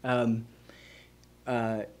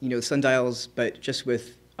 Sundials, but just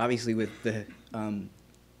obviously with the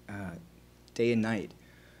day and night.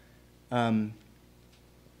 And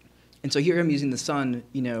so here I'm using the sun,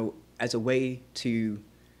 as a way to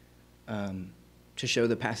show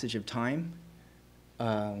the passage of time,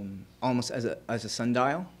 almost as a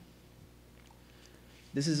sundial.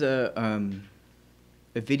 This is a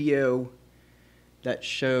video that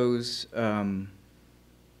shows the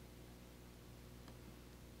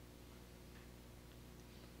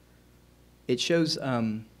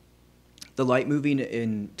light moving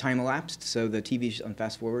in time elapsed, so the TV's on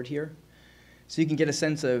fast forward here. So you can get a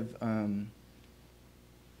sense of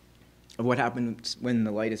what happens when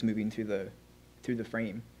the light is moving through the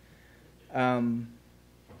frame. The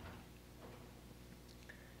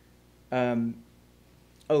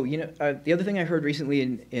other thing I heard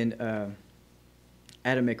recently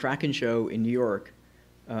at a McCracken show in New York,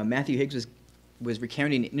 Matthew Higgs was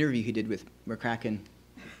recounting an interview he did with McCracken.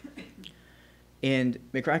 And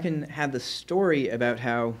McCracken had the story about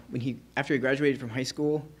how after he graduated from high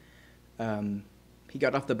school, he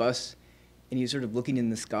got off the bus and he was sort of looking in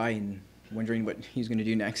the sky and wondering what he was going to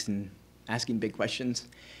do next and asking big questions.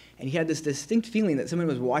 And he had this distinct feeling that someone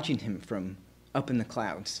was watching him from up in the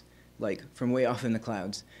clouds, like from way off in the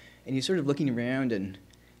clouds. And he's sort of looking around and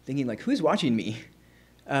thinking, like, who's watching me?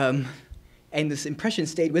 And this impression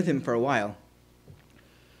stayed with him for a while.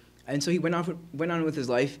 And so he went on with his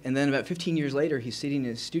life, and then about 15 years later, he's sitting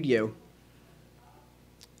in his studio,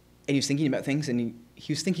 and he was thinking about things, and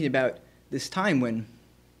he was thinking about this time when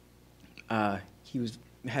he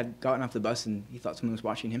had gotten off the bus and he thought someone was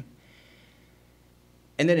watching him.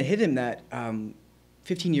 And then it hit him that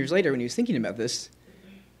 15 years later, when he was thinking about this,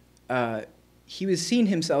 he was seeing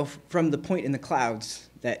himself from the point in the clouds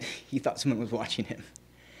that he thought someone was watching him.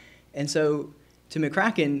 And so to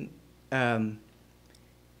McCracken,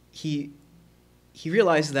 he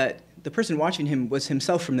realized that the person watching him was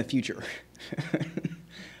himself from the future.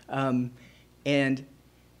 And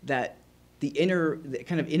that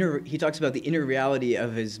he talks about the inner reality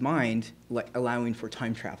of his mind, like allowing for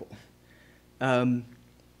time travel. And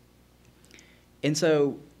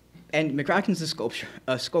McCracken's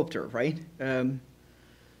a sculptor, right?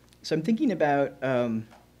 So I'm thinking about, I'm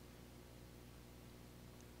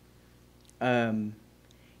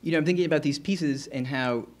thinking about these pieces and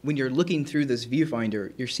how when you're looking through this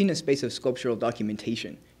viewfinder, you're seeing a space of sculptural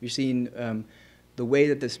documentation. You're seeing the way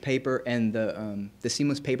that this paper and the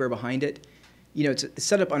seamless paper behind it, it's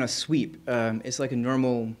set up on a sweep. It's like a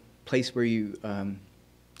normal place where you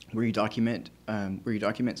document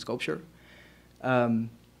sculpture. And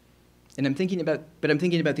I'm thinking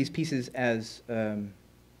about these pieces as how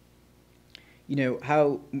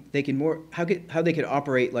they could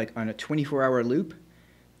operate like on a 24-hour loop.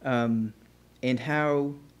 And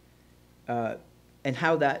how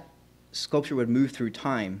that sculpture would move through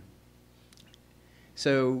time.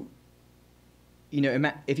 So,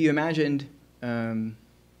 if you imagined,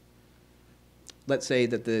 let's say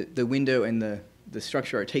that the window and the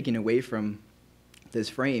structure are taken away from this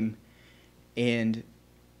frame, and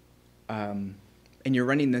you're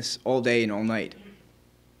running this all day and all night,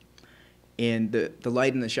 and the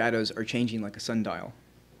light and the shadows are changing like a sundial.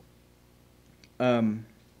 And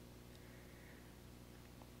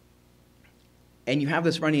you have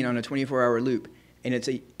this running on a 24-hour loop, and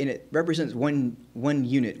it represents one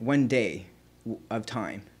unit, one day of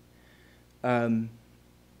time.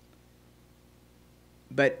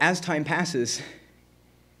 But as time passes,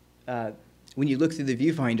 when you look through the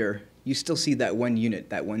viewfinder, you still see that one unit,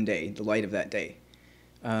 that one day, the light of that day.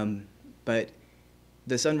 But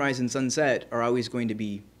the sunrise and sunset are always going to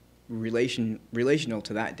be relational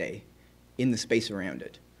to that day in the space around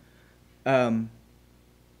it. And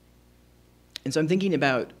so I'm thinking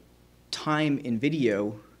about time in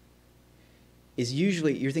video is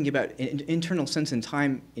usually, you're thinking about internal sense and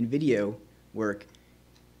time in video work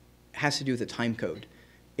has to do with a time code.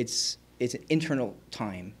 It's an internal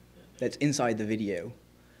time that's inside the video.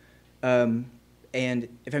 And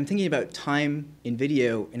if I'm thinking about time in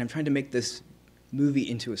video and I'm trying to make this movie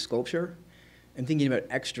into a sculpture, I'm thinking about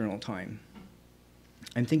external time.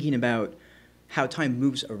 I'm thinking about how time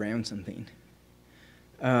moves around something.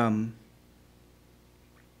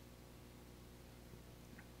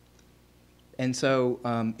 And so,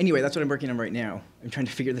 anyway, that's what I'm working on right now. I'm trying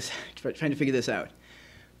to figure this out.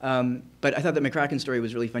 But I thought that McCracken's story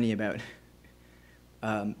was really funny about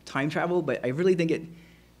time travel, but I really think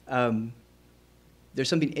there's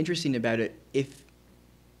something interesting about it if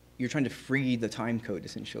you're trying to free the time code,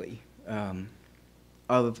 essentially, of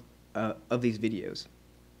these videos.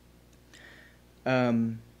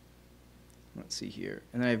 Let's see here.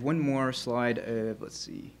 And then I have one more slide of, let's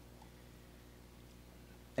see.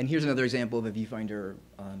 And here's another example of a viewfinder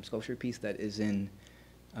sculpture piece that is in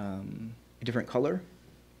a different color.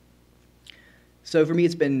 So for me,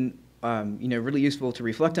 it's been really useful to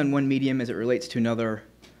reflect on one medium as it relates to another,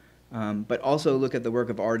 but also look at the work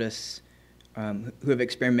of artists who have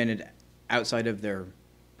experimented outside of their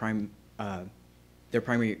primary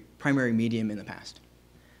medium in the past.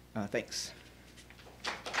 Thanks.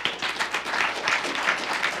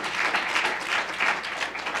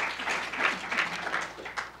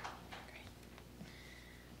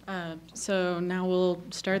 So now we'll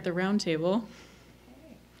start the round table.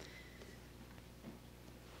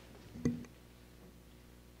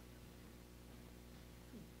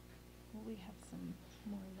 Will we have some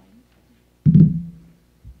more light?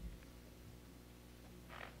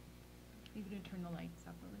 Maybe to turn the lights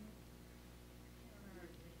up a little.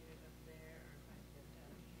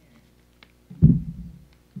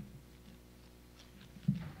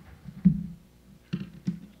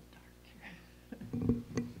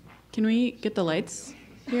 Can we get the lights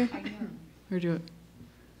here? Or do it?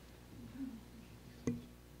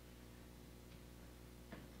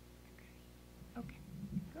 Okay,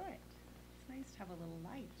 good. It's nice to have a little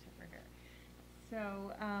light over here.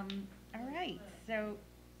 So, all right. So,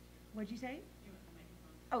 what'd you say?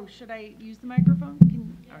 Oh, should I use the microphone?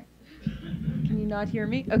 All right. Can you not hear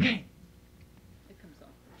me? Okay. It comes off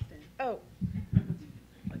first then. Oh.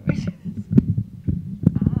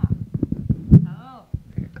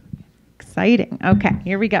 Exciting. Okay,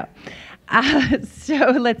 here we go. So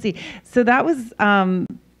let's see. So that was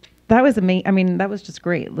amazing. I mean, that was just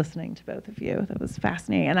great listening to both of you. That was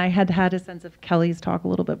fascinating. And I had had a sense of Kelly's talk a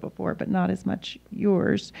little bit before, but not as much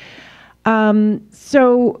yours.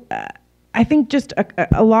 So I think just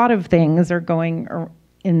a lot of things are going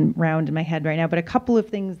around in my head right now, but a couple of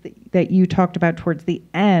things that you talked about towards the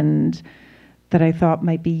end that I thought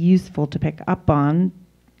might be useful to pick up on.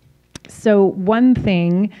 So one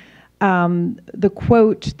thing, the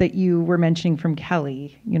quote that you were mentioning from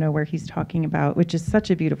Kelly, where he's talking about, which is such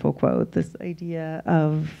a beautiful quote, this idea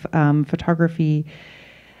of photography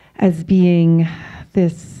as being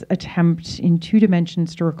this attempt in 2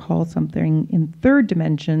 dimensions to recall something in 3rd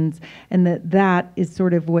dimensions, and that is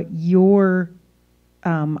sort of what your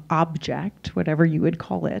object, whatever you would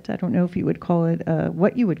call it. I don't know if you would call it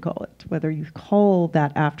what you would call it, whether you call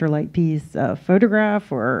that afterlight piece a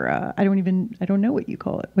photograph or I don't know what you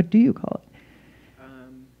call it. What do you call it?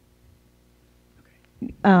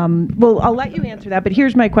 Okay. Well, I'll let you answer that, but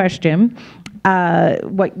here's my question.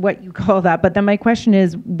 What you call that, but then my question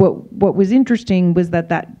is, what was interesting was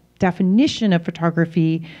that definition of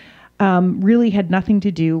photography really had nothing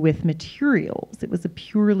to do with materials. It was a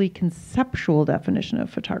purely conceptual definition of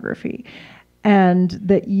photography. And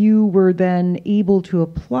that you were then able to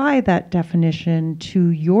apply that definition to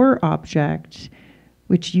your object,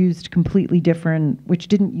 which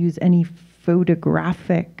didn't use any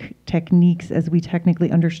photographic techniques as we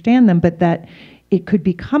technically understand them, but that it could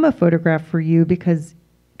become a photograph for you because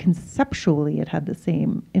conceptually it had the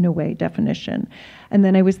same, in a way, definition. And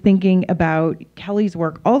then I was thinking about Kelly's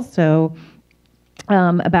work also,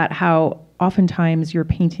 about how oftentimes your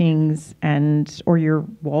paintings or your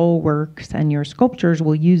wall works and your sculptures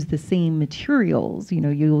will use the same materials. You know,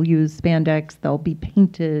 you'll use spandex, they'll be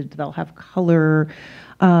painted, they'll have color.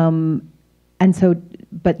 And so,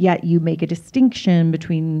 but yet you make a distinction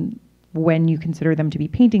between when you consider them to be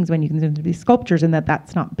paintings, when you consider them to be sculptures, and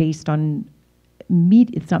that's not based on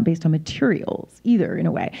it's not based on materials either, in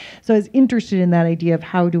a way. So I was interested in that idea of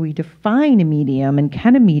how do we define a medium, and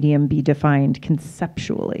can a medium be defined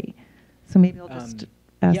conceptually? So maybe I'll just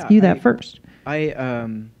ask you that first. It's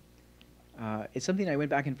something I went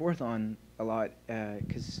back and forth on a lot,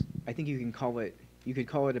 because I think you could call it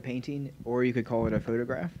a painting, or you could call it a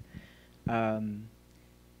photograph.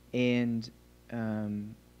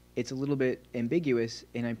 It's a little bit ambiguous,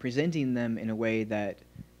 and I'm presenting them in a way that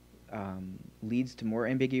leads to more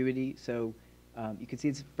ambiguity. So you can see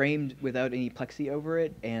it's framed without any plexi over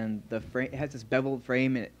it, and it has this beveled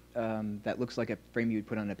frame that looks like a frame you would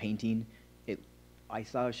put on a painting. I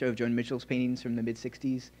saw a show of Joan Mitchell's paintings from the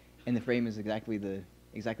mid-'60s, and the frame is exactly the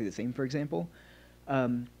same, for example.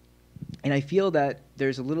 And I feel that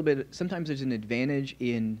sometimes there's an advantage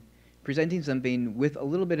in presenting something with a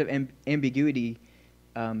little bit of ambiguity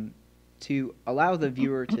to allow the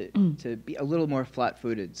viewer to be a little more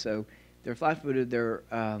flat-footed. So they're flat-footed. They're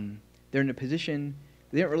in a position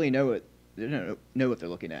they don't really know what they're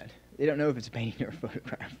looking at. They don't know if it's a painting or a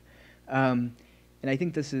photograph. And I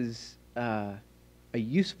think this is a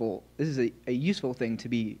useful thing to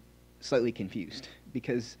be slightly confused,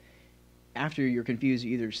 because after you're confused,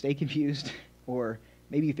 you either stay confused or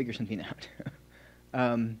maybe you figure something out.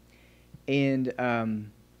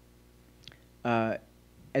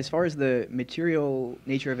 As far as the material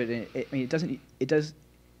nature of it,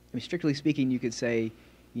 strictly speaking, you could say,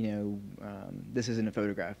 this isn't a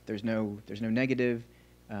photograph. There's no negative.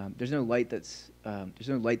 There's no light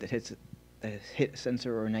that hits a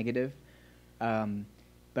sensor or negative.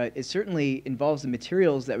 But it certainly involves the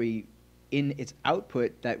materials in its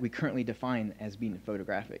output that we currently define as being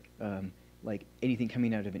photographic. Like anything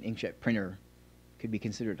coming out of an inkjet printer could be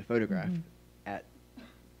considered a photograph at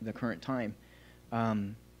the current time.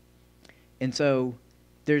 And so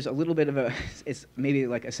there's a little bit of it's maybe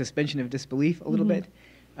like a suspension of disbelief a little bit,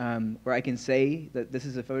 where I can say that this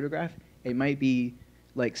is a photograph. It might be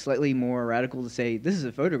like slightly more radical to say this is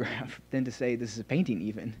a photograph than to say this is a painting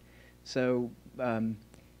even. So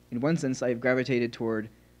in one sense, I've gravitated toward,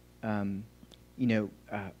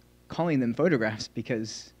 calling them photographs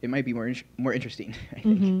because it might be more interesting, I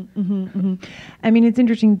think. I mean, it's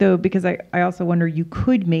interesting, though, because I also wonder, you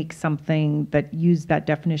could make something that used that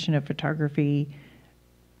definition of photography,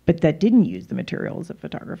 but that didn't use the materials of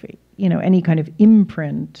photography. Any kind of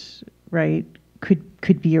imprint, right,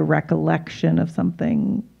 could be a recollection of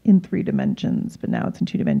something in 3 dimensions, but now it's in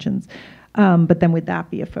 2 dimensions. But then would that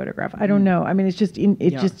be a photograph? I don't know. I mean,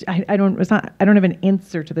 I don't have an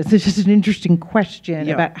answer to this. It's just an interesting question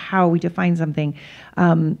about how we define something.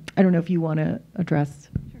 I don't know if you want to address.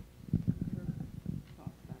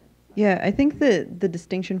 Yeah, I think that the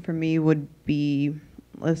distinction for me would be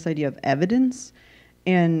this idea of evidence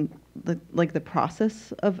and the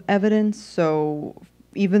process of evidence. So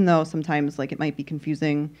even though sometimes it might be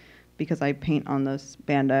confusing because I paint on the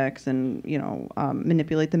spandex and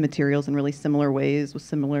manipulate the materials in really similar ways with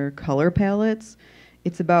similar color palettes,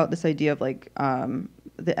 it's about this idea of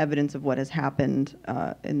the evidence of what has happened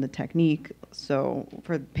in the technique. So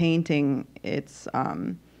for painting, it's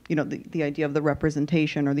the idea of the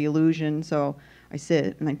representation or the illusion. So I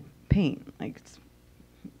sit and I paint it's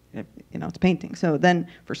painting. So then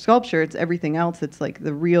for sculpture, it's everything else. It's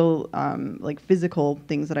the real physical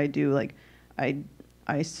things that I do.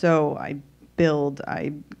 I sew, I build,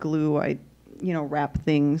 I glue, I wrap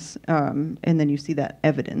things, and then you see that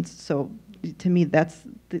evidence. So to me, that's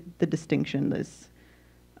the distinction. This,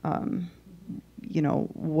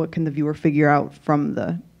 what can the viewer figure out from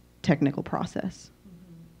the technical process?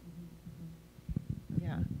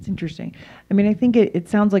 Yeah, it's interesting. I mean, I think it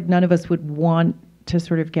sounds like none of us would want to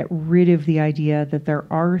sort of get rid of the idea that there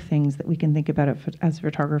are things that we can think about as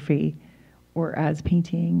photography or as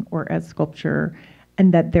painting or as sculpture,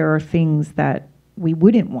 and that there are things that we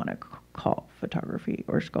wouldn't want to call photography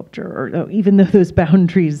or sculpture, or even though those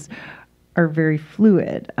boundaries are very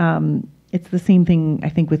fluid. It's the same thing, I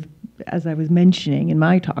think, with, as I was mentioning in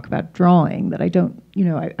my talk about drawing, that I don't,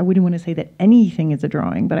 I wouldn't want to say that anything is a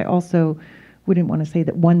drawing, but I also wouldn't want to say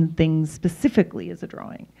that one thing specifically is a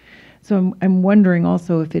drawing. So I'm wondering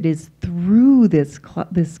also if it is through this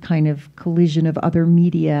kind of collision of other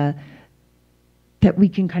media that we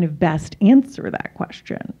can kind of best answer that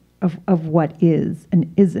question of what is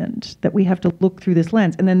and isn't, that we have to look through this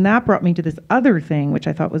lens. And then that brought me to this other thing, which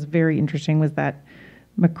I thought was very interesting, was that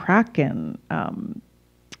McCracken,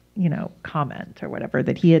 comment or whatever,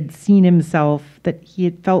 that he had seen himself, that he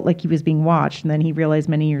had felt like he was being watched, and then he realized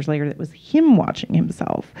many years later that it was him watching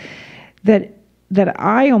himself. That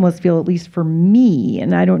I almost feel, at least for me,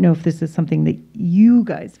 and I don't know if this is something that you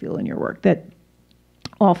guys feel in your work, that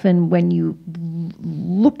often when you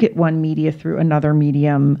look at one media through another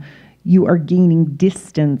medium, you are gaining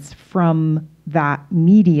distance from that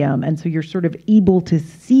medium. And so you're sort of able to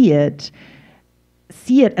see it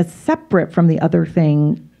as separate from the other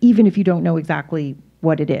thing, even if you don't know exactly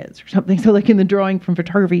what it is or something. So like in the drawing from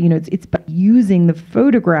photography, it's by using the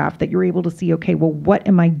photograph that you're able to see, okay, well, what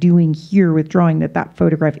am I doing here with drawing that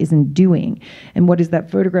photograph isn't doing? And what is that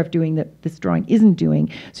photograph doing that this drawing isn't doing?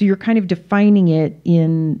 So you're kind of defining it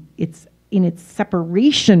in its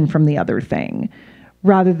separation from the other thing,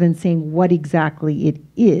 rather than saying what exactly it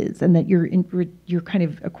is, and that you're kind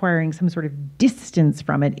of acquiring some sort of distance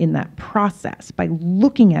from it in that process by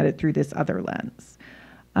looking at it through this other lens.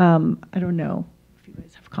 I don't know if you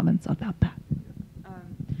guys have comments about that.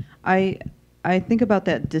 I think about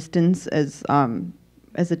that distance as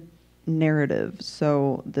a narrative.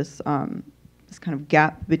 So this kind of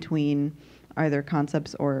gap between either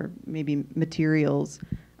concepts or maybe materials,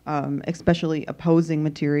 especially opposing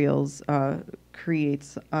materials,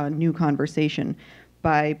 creates a new conversation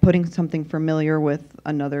by putting something familiar with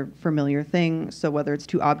another familiar thing. So whether it's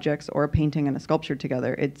two objects or a painting and a sculpture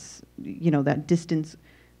together, it's that distance.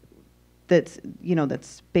 That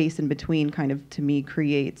space in between kind of, to me,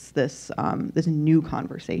 creates this new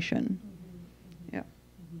conversation. Yeah.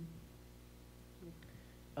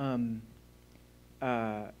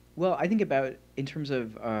 Well, I think about in terms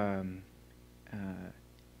of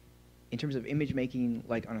image making,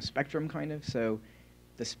 like on a spectrum, kind of. So,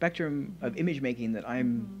 the spectrum of image making that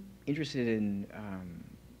I'm interested in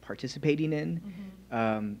participating in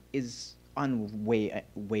is on way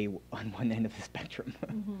on one end of the spectrum.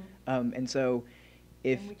 And so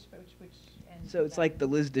if so it's like the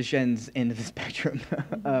Liz Deschennes end of the spectrum.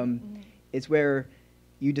 It's where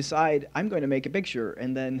you decide, I'm going to make a picture,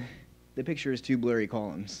 and then the picture is two blurry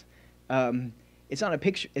columns. It's not a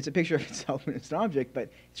picture, it's a picture of itself and it's an object, but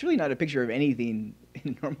it's really not a picture of anything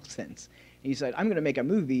in a normal sense. And you decide, I'm going to make a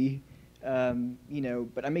movie, but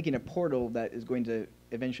I'm making a portal that is going to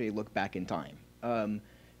eventually look back in time.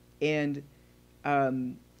 And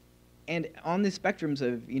on the spectrums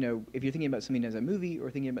of, if you're thinking about something as a movie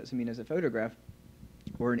or thinking about something as a photograph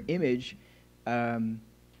or an image,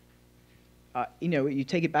 you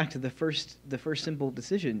take it back to the first simple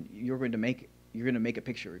decision. You're going to make a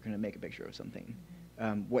picture. You're going to make a picture of something.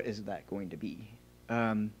 What is that going to be?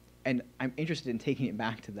 And I'm interested in taking it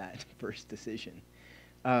back to that first decision,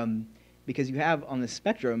 because you have on the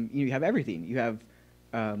spectrum, you have everything. You have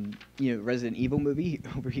Resident Evil movie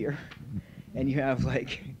over here, and you have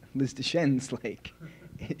like Liz Deschennes, like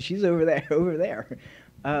she's over there.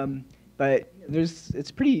 But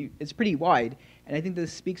it's pretty wide, and I think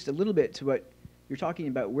this speaks a little bit to what you're talking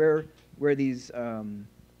about, where these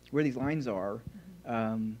lines are,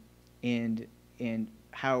 and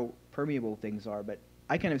how permeable things are. But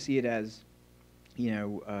I kind of see it as,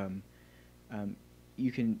 you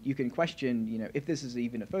can question, if this is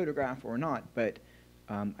even a photograph or not, but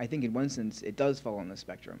I think in one sense it does fall on the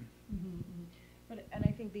spectrum. And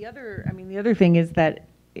I think the other thing is that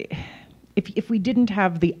if we didn't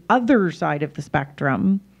have the other side of the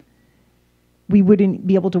spectrum, we wouldn't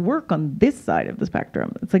be able to work on this side of the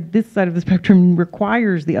spectrum. It's like this side of the spectrum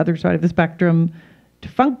requires the other side of the spectrum to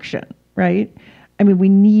function, right? I mean, we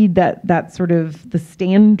need that sort of the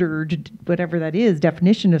standard, whatever that is,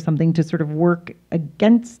 definition of something to sort of work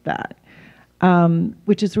against that,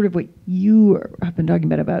 which is sort of what you have been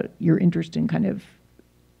talking about your interest in kind of,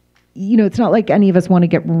 it's not like any of us want to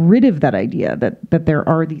get rid of that idea that there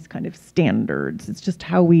are these kind of standards. It's just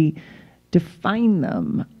how we define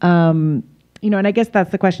them. And I guess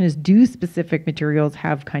that's the question is, do specific materials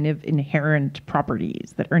have kind of inherent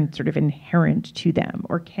properties that are sort of inherent to them?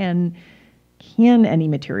 Or can any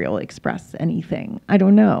material express anything? I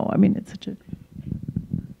don't know. I mean, it's such a...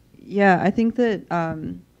 Yeah, I think that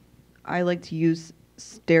I like to use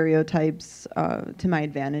stereotypes to my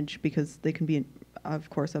advantage because they can be, of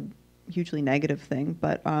course, a hugely negative thing.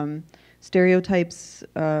 But stereotypes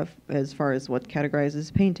as far as what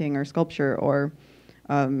categorizes painting or sculpture or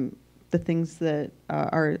the things that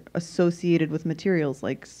are associated with materials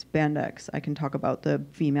like spandex. I can talk about the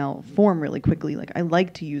female form really quickly. Like, I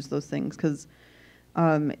like to use those things because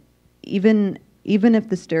even if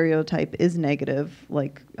the stereotype is negative,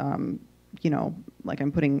 like like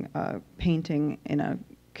I'm putting painting in a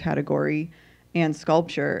category and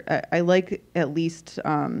sculpture. I like at least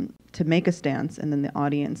to make a stance, and then the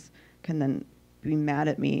audience can then be mad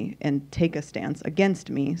at me and take a stance against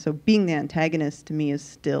me. So being the antagonist to me is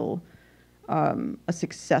still a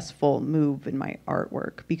successful move in my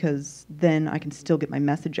artwork, because then I can still get my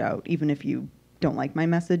message out. Even if you don't like my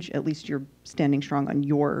message, at least you're standing strong on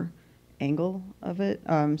your angle of it.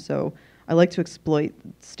 So I like to exploit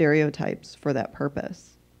stereotypes for that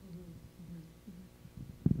purpose.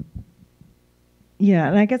 Yeah,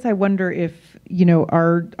 and I guess I wonder if,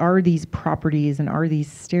 are these properties and are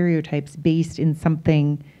these stereotypes based in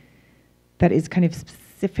something that is kind of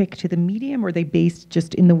specific to the medium, or are they based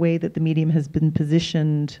just in the way that the medium has been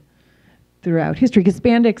positioned throughout history? Because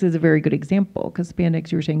spandex is a very good example, because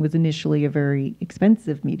spandex, you were saying, was initially a very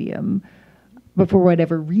expensive medium, but for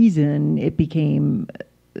whatever reason, it became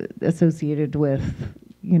associated with,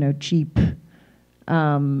 cheap,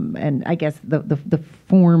 and I guess the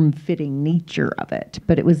form-fitting nature of it.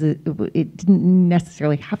 But it didn't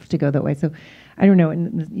necessarily have to go that way. So I don't know,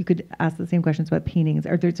 and you could ask the same questions about paintings.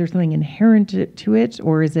 Is there something inherent to it,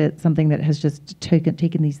 or is it something that has just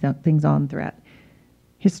taken these things on throughout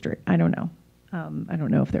history? I don't know. I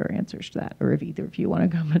don't know if there are answers to that, or if either of you want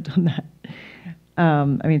to comment on that.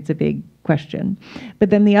 It's a big question. But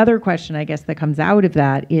then the other question, I guess, that comes out of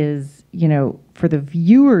that is, for the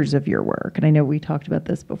viewers of your work, and I know we talked about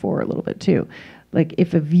this before a little bit too, like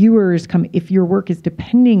if your work is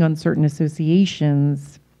depending on certain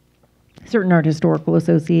associations, certain art historical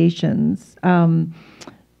associations,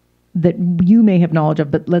 that you may have knowledge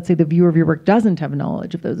of, but let's say the viewer of your work doesn't have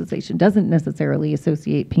knowledge of those associations, doesn't necessarily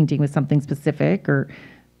associate painting with something specific or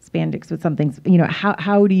spandex with something,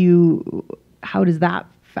 how does that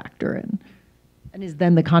factor in? And is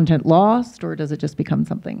then the content lost, or does it just become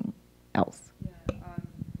something else?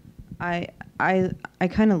 I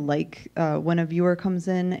kind of like when a viewer comes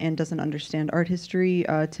in and doesn't understand art history.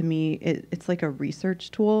 To me, it's like a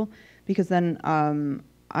research tool, because then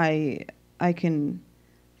I can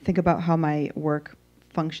think about how my work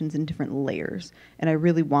functions in different layers, and I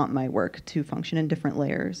really want my work to function in different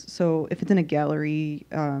layers. So if it's in a gallery,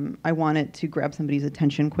 I want it to grab somebody's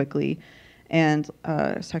attention quickly. And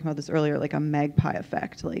I was talking about this earlier, like a magpie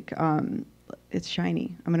effect. Like, it's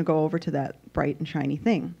shiny. I'm going to go over to that bright and shiny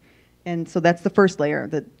thing. And so that's the first layer,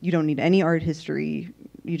 that you don't need any art history.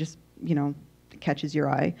 You just, it catches your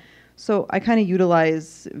eye. So I kind of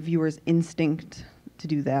utilize viewers' instinct to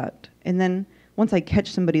do that. And then once I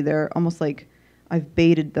catch somebody there, almost like I've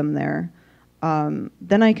baited them there,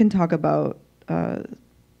 then I can talk about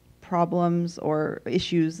problems or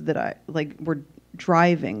issues that were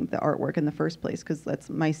driving the artwork in the first place, because that's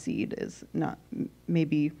my seed, is not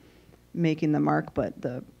maybe making the mark, but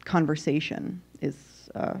the conversation is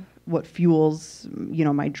what fuels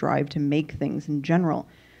my drive to make things in general.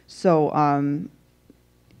 So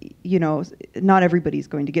not everybody's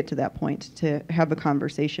going to get to that point to have a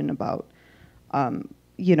conversation about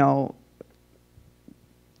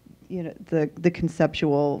the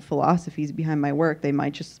conceptual philosophies behind my work. They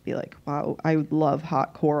might just be like, wow, I love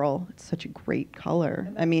hot coral. It's such a great color.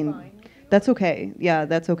 That's okay. Yeah,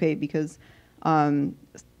 that's okay, because,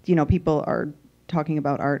 people are talking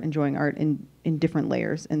about art, enjoying art in different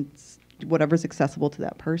layers, and whatever's accessible to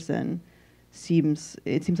that person seems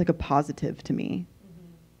like a positive to me.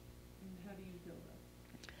 Mm-hmm. How do you feel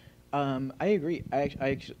about it? I agree. I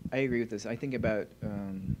agree with this. I think about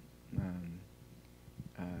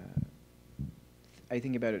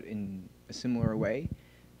it in a similar way.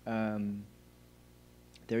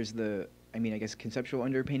 There's I guess conceptual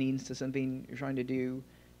underpinnings to something you're trying to do,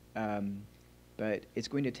 but it's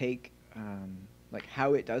going to take like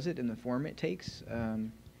how it does it and the form it takes.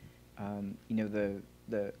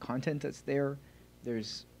 The content that's there.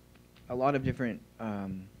 There's a lot of different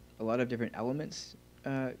elements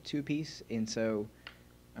to a piece, and so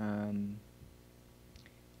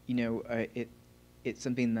it's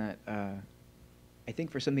something that I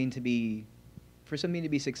think for something to be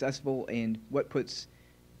successful, and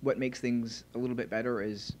what makes things a little bit better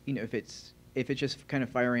is if it's just kind of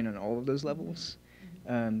firing on all of those levels.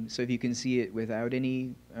 So if you can see it without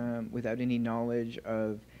any knowledge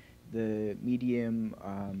of the medium,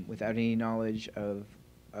 without any knowledge of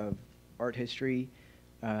art history,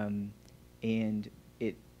 and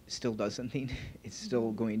it still does something. It's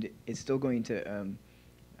still going to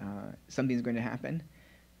something's going to happen.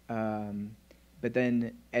 But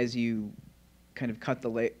then as you kind of cut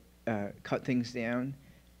things down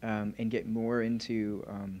and get more into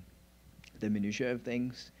the minutia of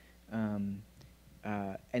things, and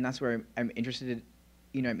that's where I'm interested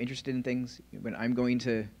I'm interested in things, when I'm going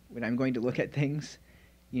to look at things,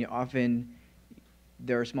 often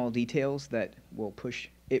there are small details that will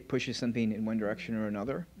pushes something in one direction or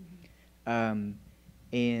another.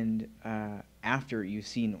 And after you've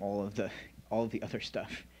seen all of the other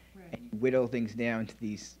stuff, right, and you whittle things down to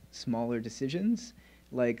these smaller decisions,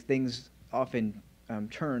 like things often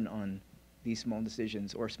turn on these small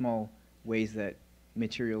decisions or small ways that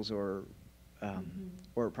materials or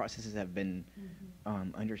processes have been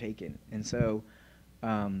undertaken. And so,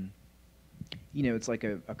 it's like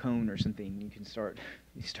a cone or something.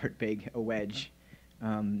 You start big, a wedge,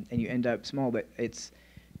 and you end up small, but it's,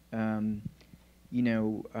 I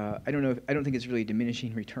don't think it's really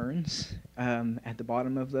diminishing returns at the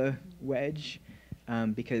bottom of the wedge,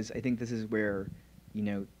 because I think this is where,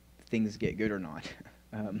 things get good or not.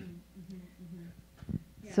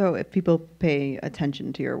 So if people pay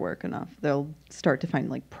attention to your work enough, they'll start to find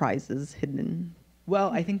like prizes hidden. Well,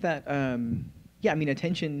 I think that,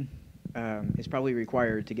 attention is probably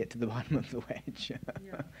required to get to the bottom of the wedge.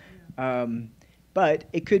 But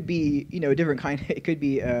it could be, a different kind. It could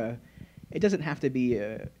be, it doesn't have to be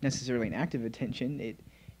necessarily an active attention.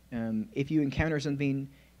 If you encounter something,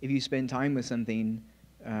 if you spend time with something,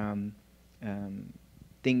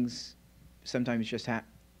 things sometimes just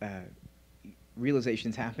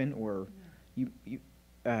realizations happen, or you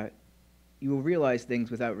will realize things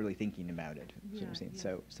without really thinking about it. So I'm saying.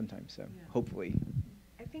 So sometimes, hopefully.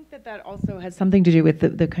 I think that also has something to do with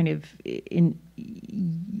the kind of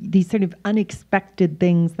these sort of unexpected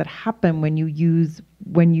things that happen when you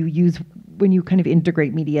kind of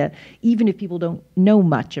integrate media, even if people don't know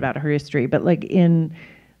much about her history. But like in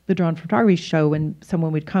the Drawn Photography show, when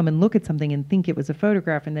someone would come and look at something and think it was a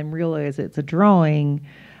photograph and then realize it's a drawing,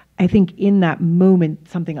 I think in that moment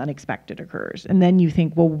something unexpected occurs. And then you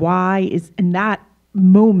think, well, and that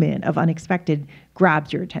moment of unexpected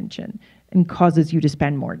grabs your attention and causes you to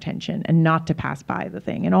spend more attention and not to pass by the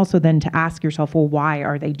thing. And also then to ask yourself, well, why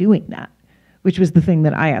are they doing that? Which was the thing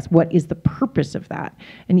that I asked, what is the purpose of that?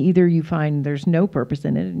 And either you find there's no purpose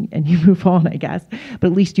in it and you move on, I guess, but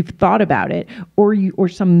at least you've thought about it, or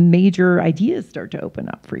some major ideas start to open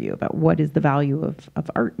up for you about what is the value of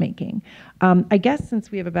art making. I guess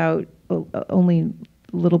since we have about only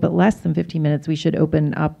a little bit less than 15 minutes, we should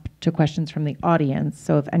open up to questions from the audience.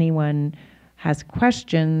 So if anyone has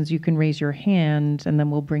questions, you can raise your hand and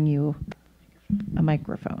then we'll bring you a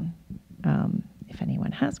microphone. If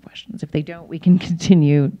anyone has questions. If they don't, we can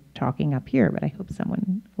continue talking up here, but I hope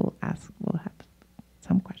someone will have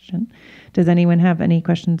some question. Does anyone have any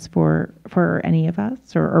questions for any of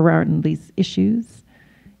us or around these issues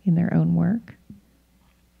in their own work?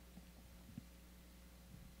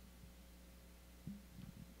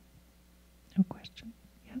 No question.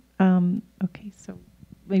 Yeah. Okay, so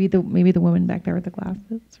maybe the woman back there with the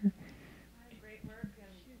glasses. Or? Great work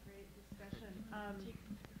and great discussion.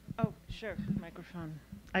 Oh, sure, microphone.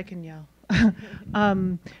 I can yell.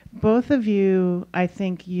 Both of you, I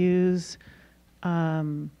think, use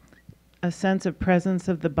a sense of presence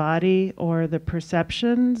of the body or the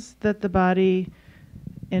perceptions that the body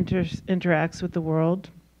interacts with the world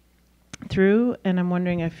through. And I'm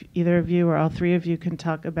wondering if either of you or all three of you can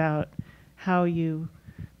talk about how you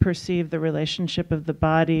perceive the relationship of the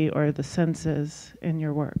body or the senses in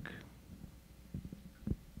your work.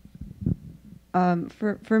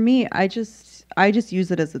 For me, I just use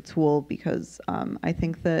it as a tool because I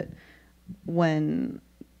think that when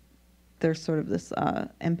there's sort of this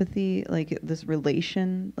empathy, like this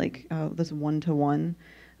relation, like this one-to-one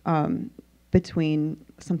between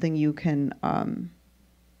something you can,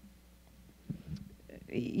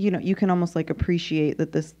 you can almost like appreciate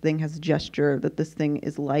that this thing has gesture, that this thing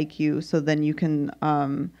is like you, so then you can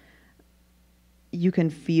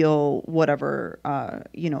feel whatever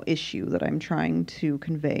issue that I'm trying to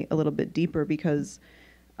convey a little bit deeper because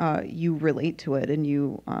you relate to it and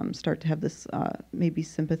you start to have this maybe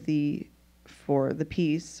sympathy for the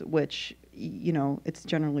piece, which it's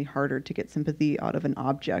generally harder to get sympathy out of an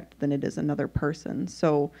object than it is another person.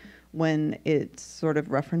 So when it sort of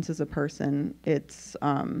references a person, it's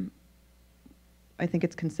I think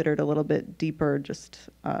it's considered a little bit deeper. Just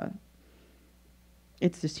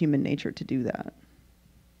it's just human nature to do that.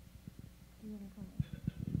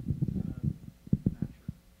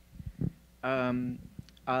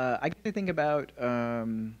 I get to think about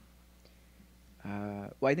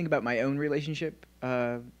I think about my own relationship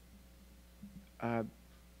to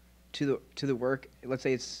the work. Let's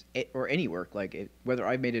say or any work, like whether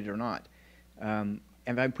I've made it or not.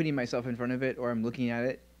 If I'm putting myself in front of it or I'm looking at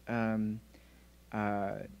it,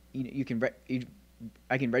 I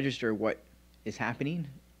can register what is happening,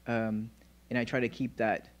 and I try to keep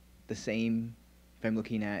that the same if I'm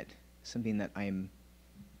looking at something that I'm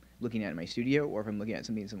looking at in my studio or if I'm looking at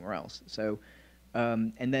something somewhere else. So,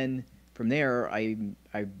 and then from there, I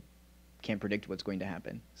can't predict what's going to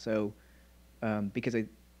happen. So, because I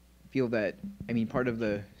feel that, I mean, part of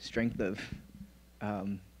the strength of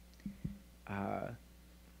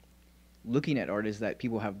looking at art is that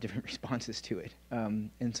people have different responses to it.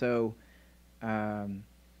 And so,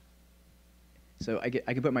 so I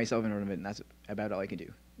can put myself in front of it, and that's about all I can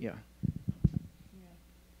do. Yeah.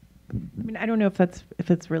 I mean, I don't know if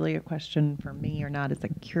it's really a question for me or not as a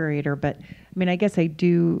curator, but I mean, I guess I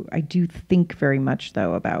do think very much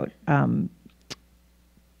though about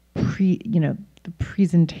the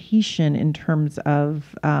presentation in terms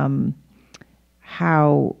of how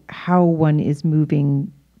one is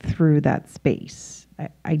moving through that space.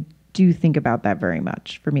 I do think about that very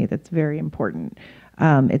much. For me, that's very important.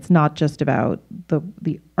 It's not just about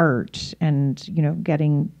the art and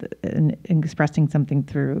getting and expressing something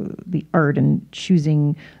through the art and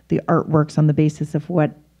choosing the artworks on the basis of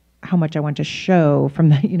how much I want to show from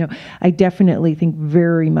the. I definitely think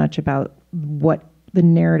very much about what the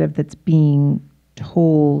narrative that's being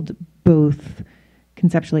told, both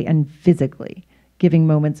conceptually and physically, giving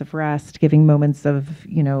moments of rest, giving moments of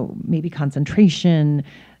maybe concentration.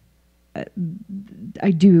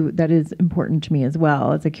 That is important to me as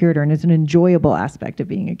well as a curator, and it's an enjoyable aspect of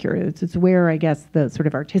being a curator. It's where I guess the sort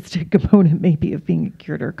of artistic component maybe of being a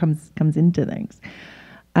curator comes into things.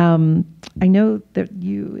 I know that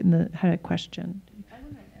you had a question.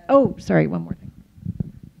 Oh, sorry, one more thing.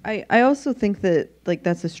 I also think that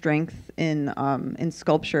that's a strength in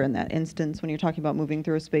sculpture in that instance when you're talking about moving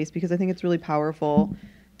through a space, because I think it's really powerful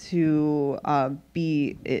to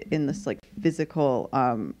be in this physical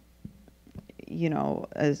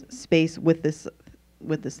a space with this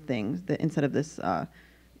thing instead of this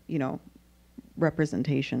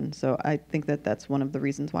representation. So I think that that's one of the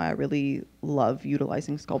reasons why I really love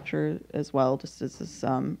utilizing sculpture as well, just as this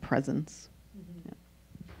presence. Yeah.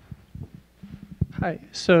 Hi.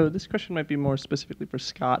 So this question might be more specifically for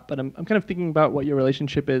Scott, but I'm kind of thinking about what your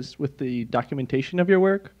relationship is with the documentation of your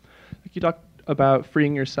work. You talked about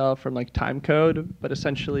freeing yourself from time code, but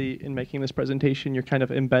essentially in making this presentation, you're kind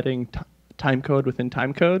of embedding time code within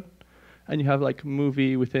time code, and you have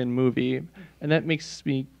movie within movie, and that makes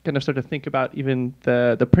me kind of start to think about even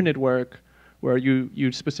the printed work, where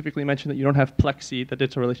you specifically mentioned that you don't have plexi, that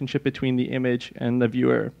it's a relationship between the image and the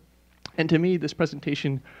viewer. And to me, this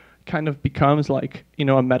presentation kind of becomes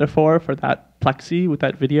a metaphor for that plexi with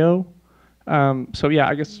that video. So yeah,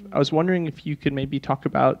 I guess I was wondering if you could maybe talk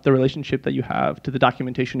about the relationship that you have to the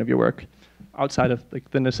documentation of your work outside of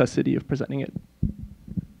the necessity of presenting it.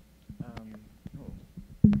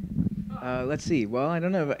 Let's see. Well, I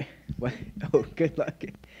don't know. Oh, good luck.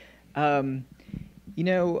 Well,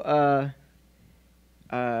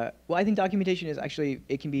 I think documentation is actually,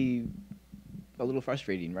 it can be a little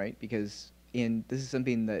frustrating, right? Because this is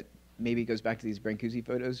something that maybe goes back to these Brancusi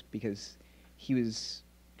photos, because he was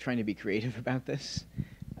trying to be creative about this.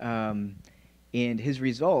 And his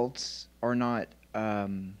results are not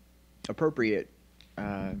appropriate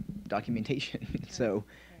documentation. So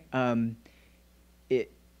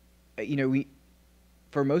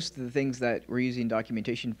for most of the things that we're using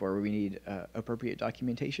documentation for, we need appropriate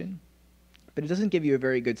documentation, but it doesn't give you a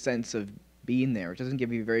very good sense of being there. It doesn't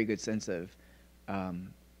give you a very good sense of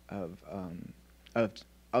time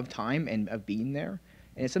and of being there.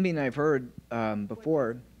 And it's something that I've heard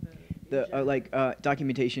before,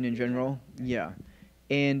 documentation in general. Yeah,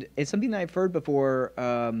 and it's something that I've heard before.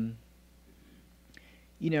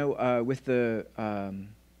 With the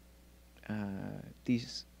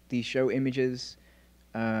these show images,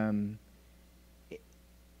 people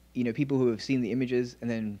who have seen the images and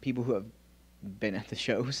then people who have been at the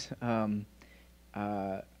shows.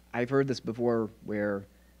 I've heard this before where,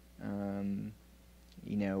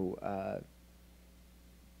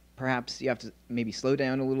 perhaps you have to maybe slow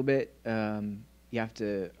down a little bit. You have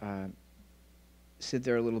to sit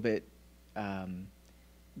there a little bit,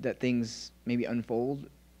 that things maybe unfold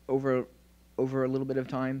over a little bit of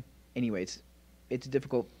time. Anyway, it's a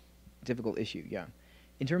difficult issue, yeah.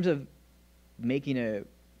 In terms of making a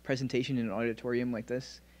presentation in an auditorium like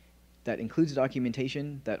this that includes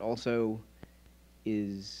documentation that also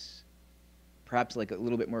is perhaps a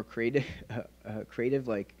little bit more creative,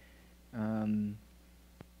 I'm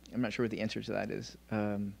not sure what the answer to that is,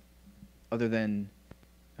 other than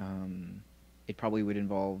it probably would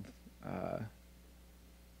involve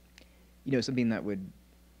something that would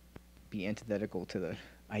be antithetical to the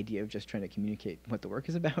idea of just trying to communicate what the work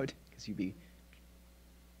is about, because you'd be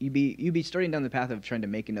you'd be starting down the path of trying to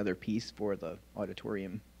make another piece for the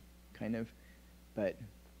auditorium, kind of, but.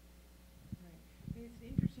 Right. It's an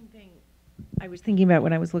interesting thing I was thinking about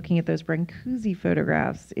when I was looking at those Brancusi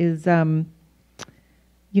photographs is,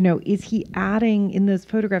 is he adding, in those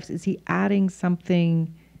photographs, is he adding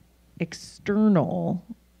something external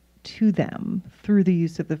to them through the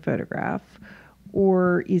use of the photograph?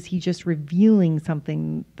 Or is he just revealing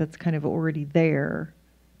something that's kind of already there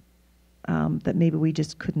that maybe we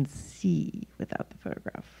just couldn't see without the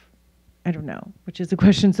photograph? I don't know, which is the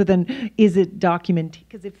question. So then is it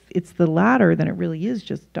because if it's the latter, then it really is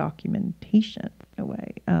just documentation in a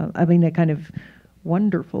way. I mean, a kind of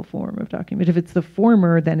wonderful form of document. If it's the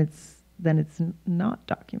former, then it's not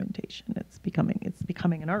documentation. It's becoming an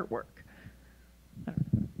artwork. I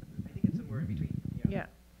don't know. I think it's somewhere in between. Yeah.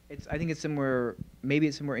 I think it's somewhere. Maybe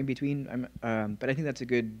it's somewhere in between. But I think that's a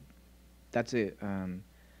good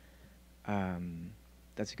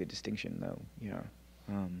distinction, though. Yeah.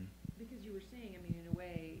 Because you were saying, I mean, in a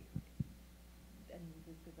way, and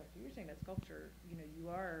this goes back to what you're saying about sculpture. You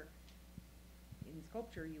are in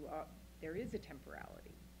sculpture. There is a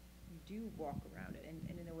temporality. You do walk around it,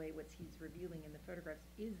 and in a way, what he's revealing in the photographs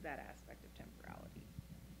is that aspect of temporality,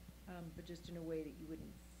 but just in a way that you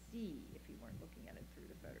wouldn't see if you weren't looking at it through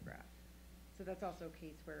the photograph. So that's also a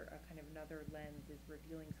case where a kind of another lens is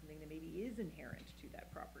revealing something that maybe is inherent to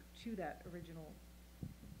that original,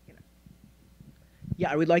 Yeah,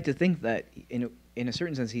 I would like to think that in a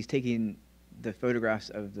certain sense he's taking the photographs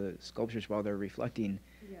of the sculptures while they're reflecting,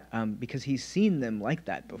 because he's seen them like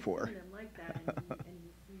that before. He's seen them like that, and he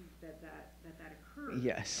sees that occurs.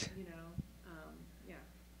 Yes. Yeah.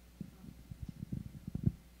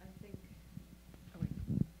 I think.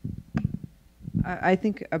 I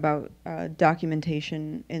think about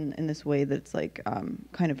documentation in this way that's like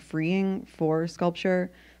kind of freeing for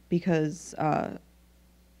sculpture, because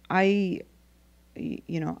I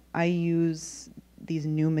use these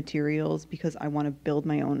new materials because I want to build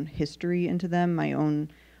my own history into them, my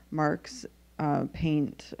own marks,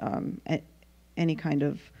 paint, any kind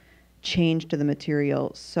of change to the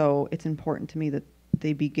material. So it's important to me that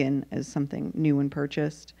they begin as something new and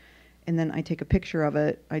purchased. And then I take a picture of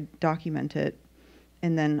it, I document it,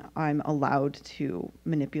 and then I'm allowed to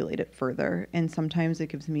manipulate it further. And sometimes it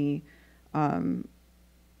gives me,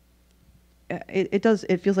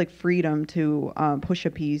 it feels like freedom to push a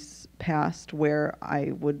piece past where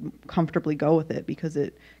I would comfortably go with it, because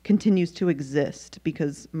it continues to exist,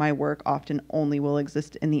 because my work often only will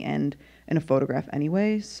exist in the end in a photograph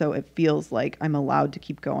anyway. So it feels like I'm allowed to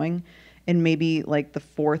keep going. And maybe like the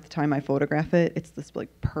fourth time I photograph it, it's this like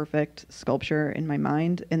perfect sculpture in my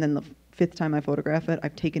mind. And then the fifth time I photograph it,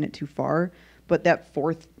 I've taken it too far. But that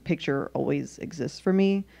fourth picture always exists for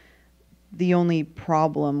me. The only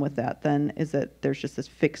problem with that then is that there's just this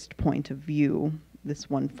fixed point of view. This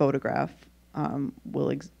one photograph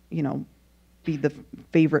will, be the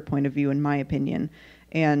favorite point of view in my opinion.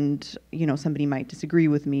 And, somebody might disagree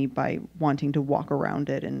with me by wanting to walk around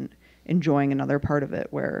it and enjoying another part of it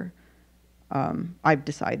where I've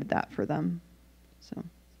decided that for them. So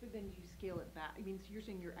then you scale it back. I mean, so you're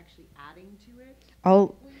saying you're actually adding to it?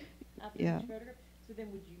 After yeah. each photograph? So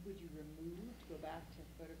then would you remove to go back to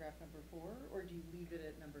photograph number 4, or do you leave it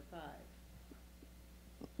at number 5?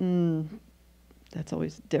 That's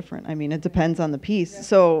always different. I mean, it depends on the piece. Yeah.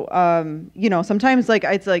 So, sometimes like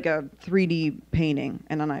it's like a 3D painting,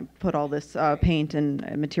 and then I put all this paint and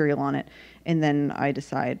material on it, and then I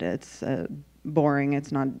decide it's boring.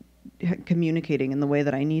 It's not communicating in the way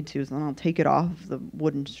that I need to. So then I'll take it off the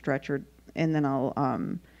wooden stretcher, and then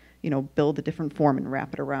I'll build a different form and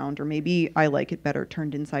wrap it around. Or maybe I like it better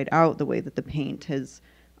turned inside out, the way that the paint has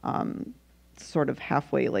sort of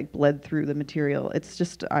halfway like bled through the material. It's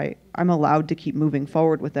just I'm allowed to keep moving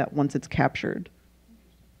forward with that once it's captured.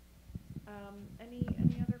 Any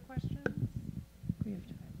other questions? We have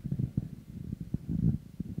time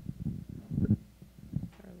for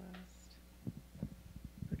our last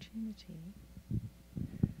opportunity.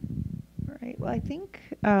 All right. Well, I think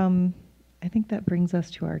that brings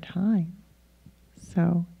us to our time.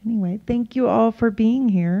 So anyway, thank you all for being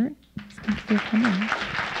here. Thank you for coming.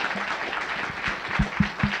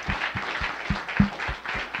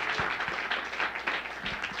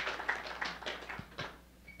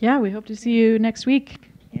 Yeah, we hope to see you next week.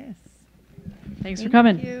 Yes. Thanks for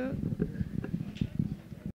coming. Thank you.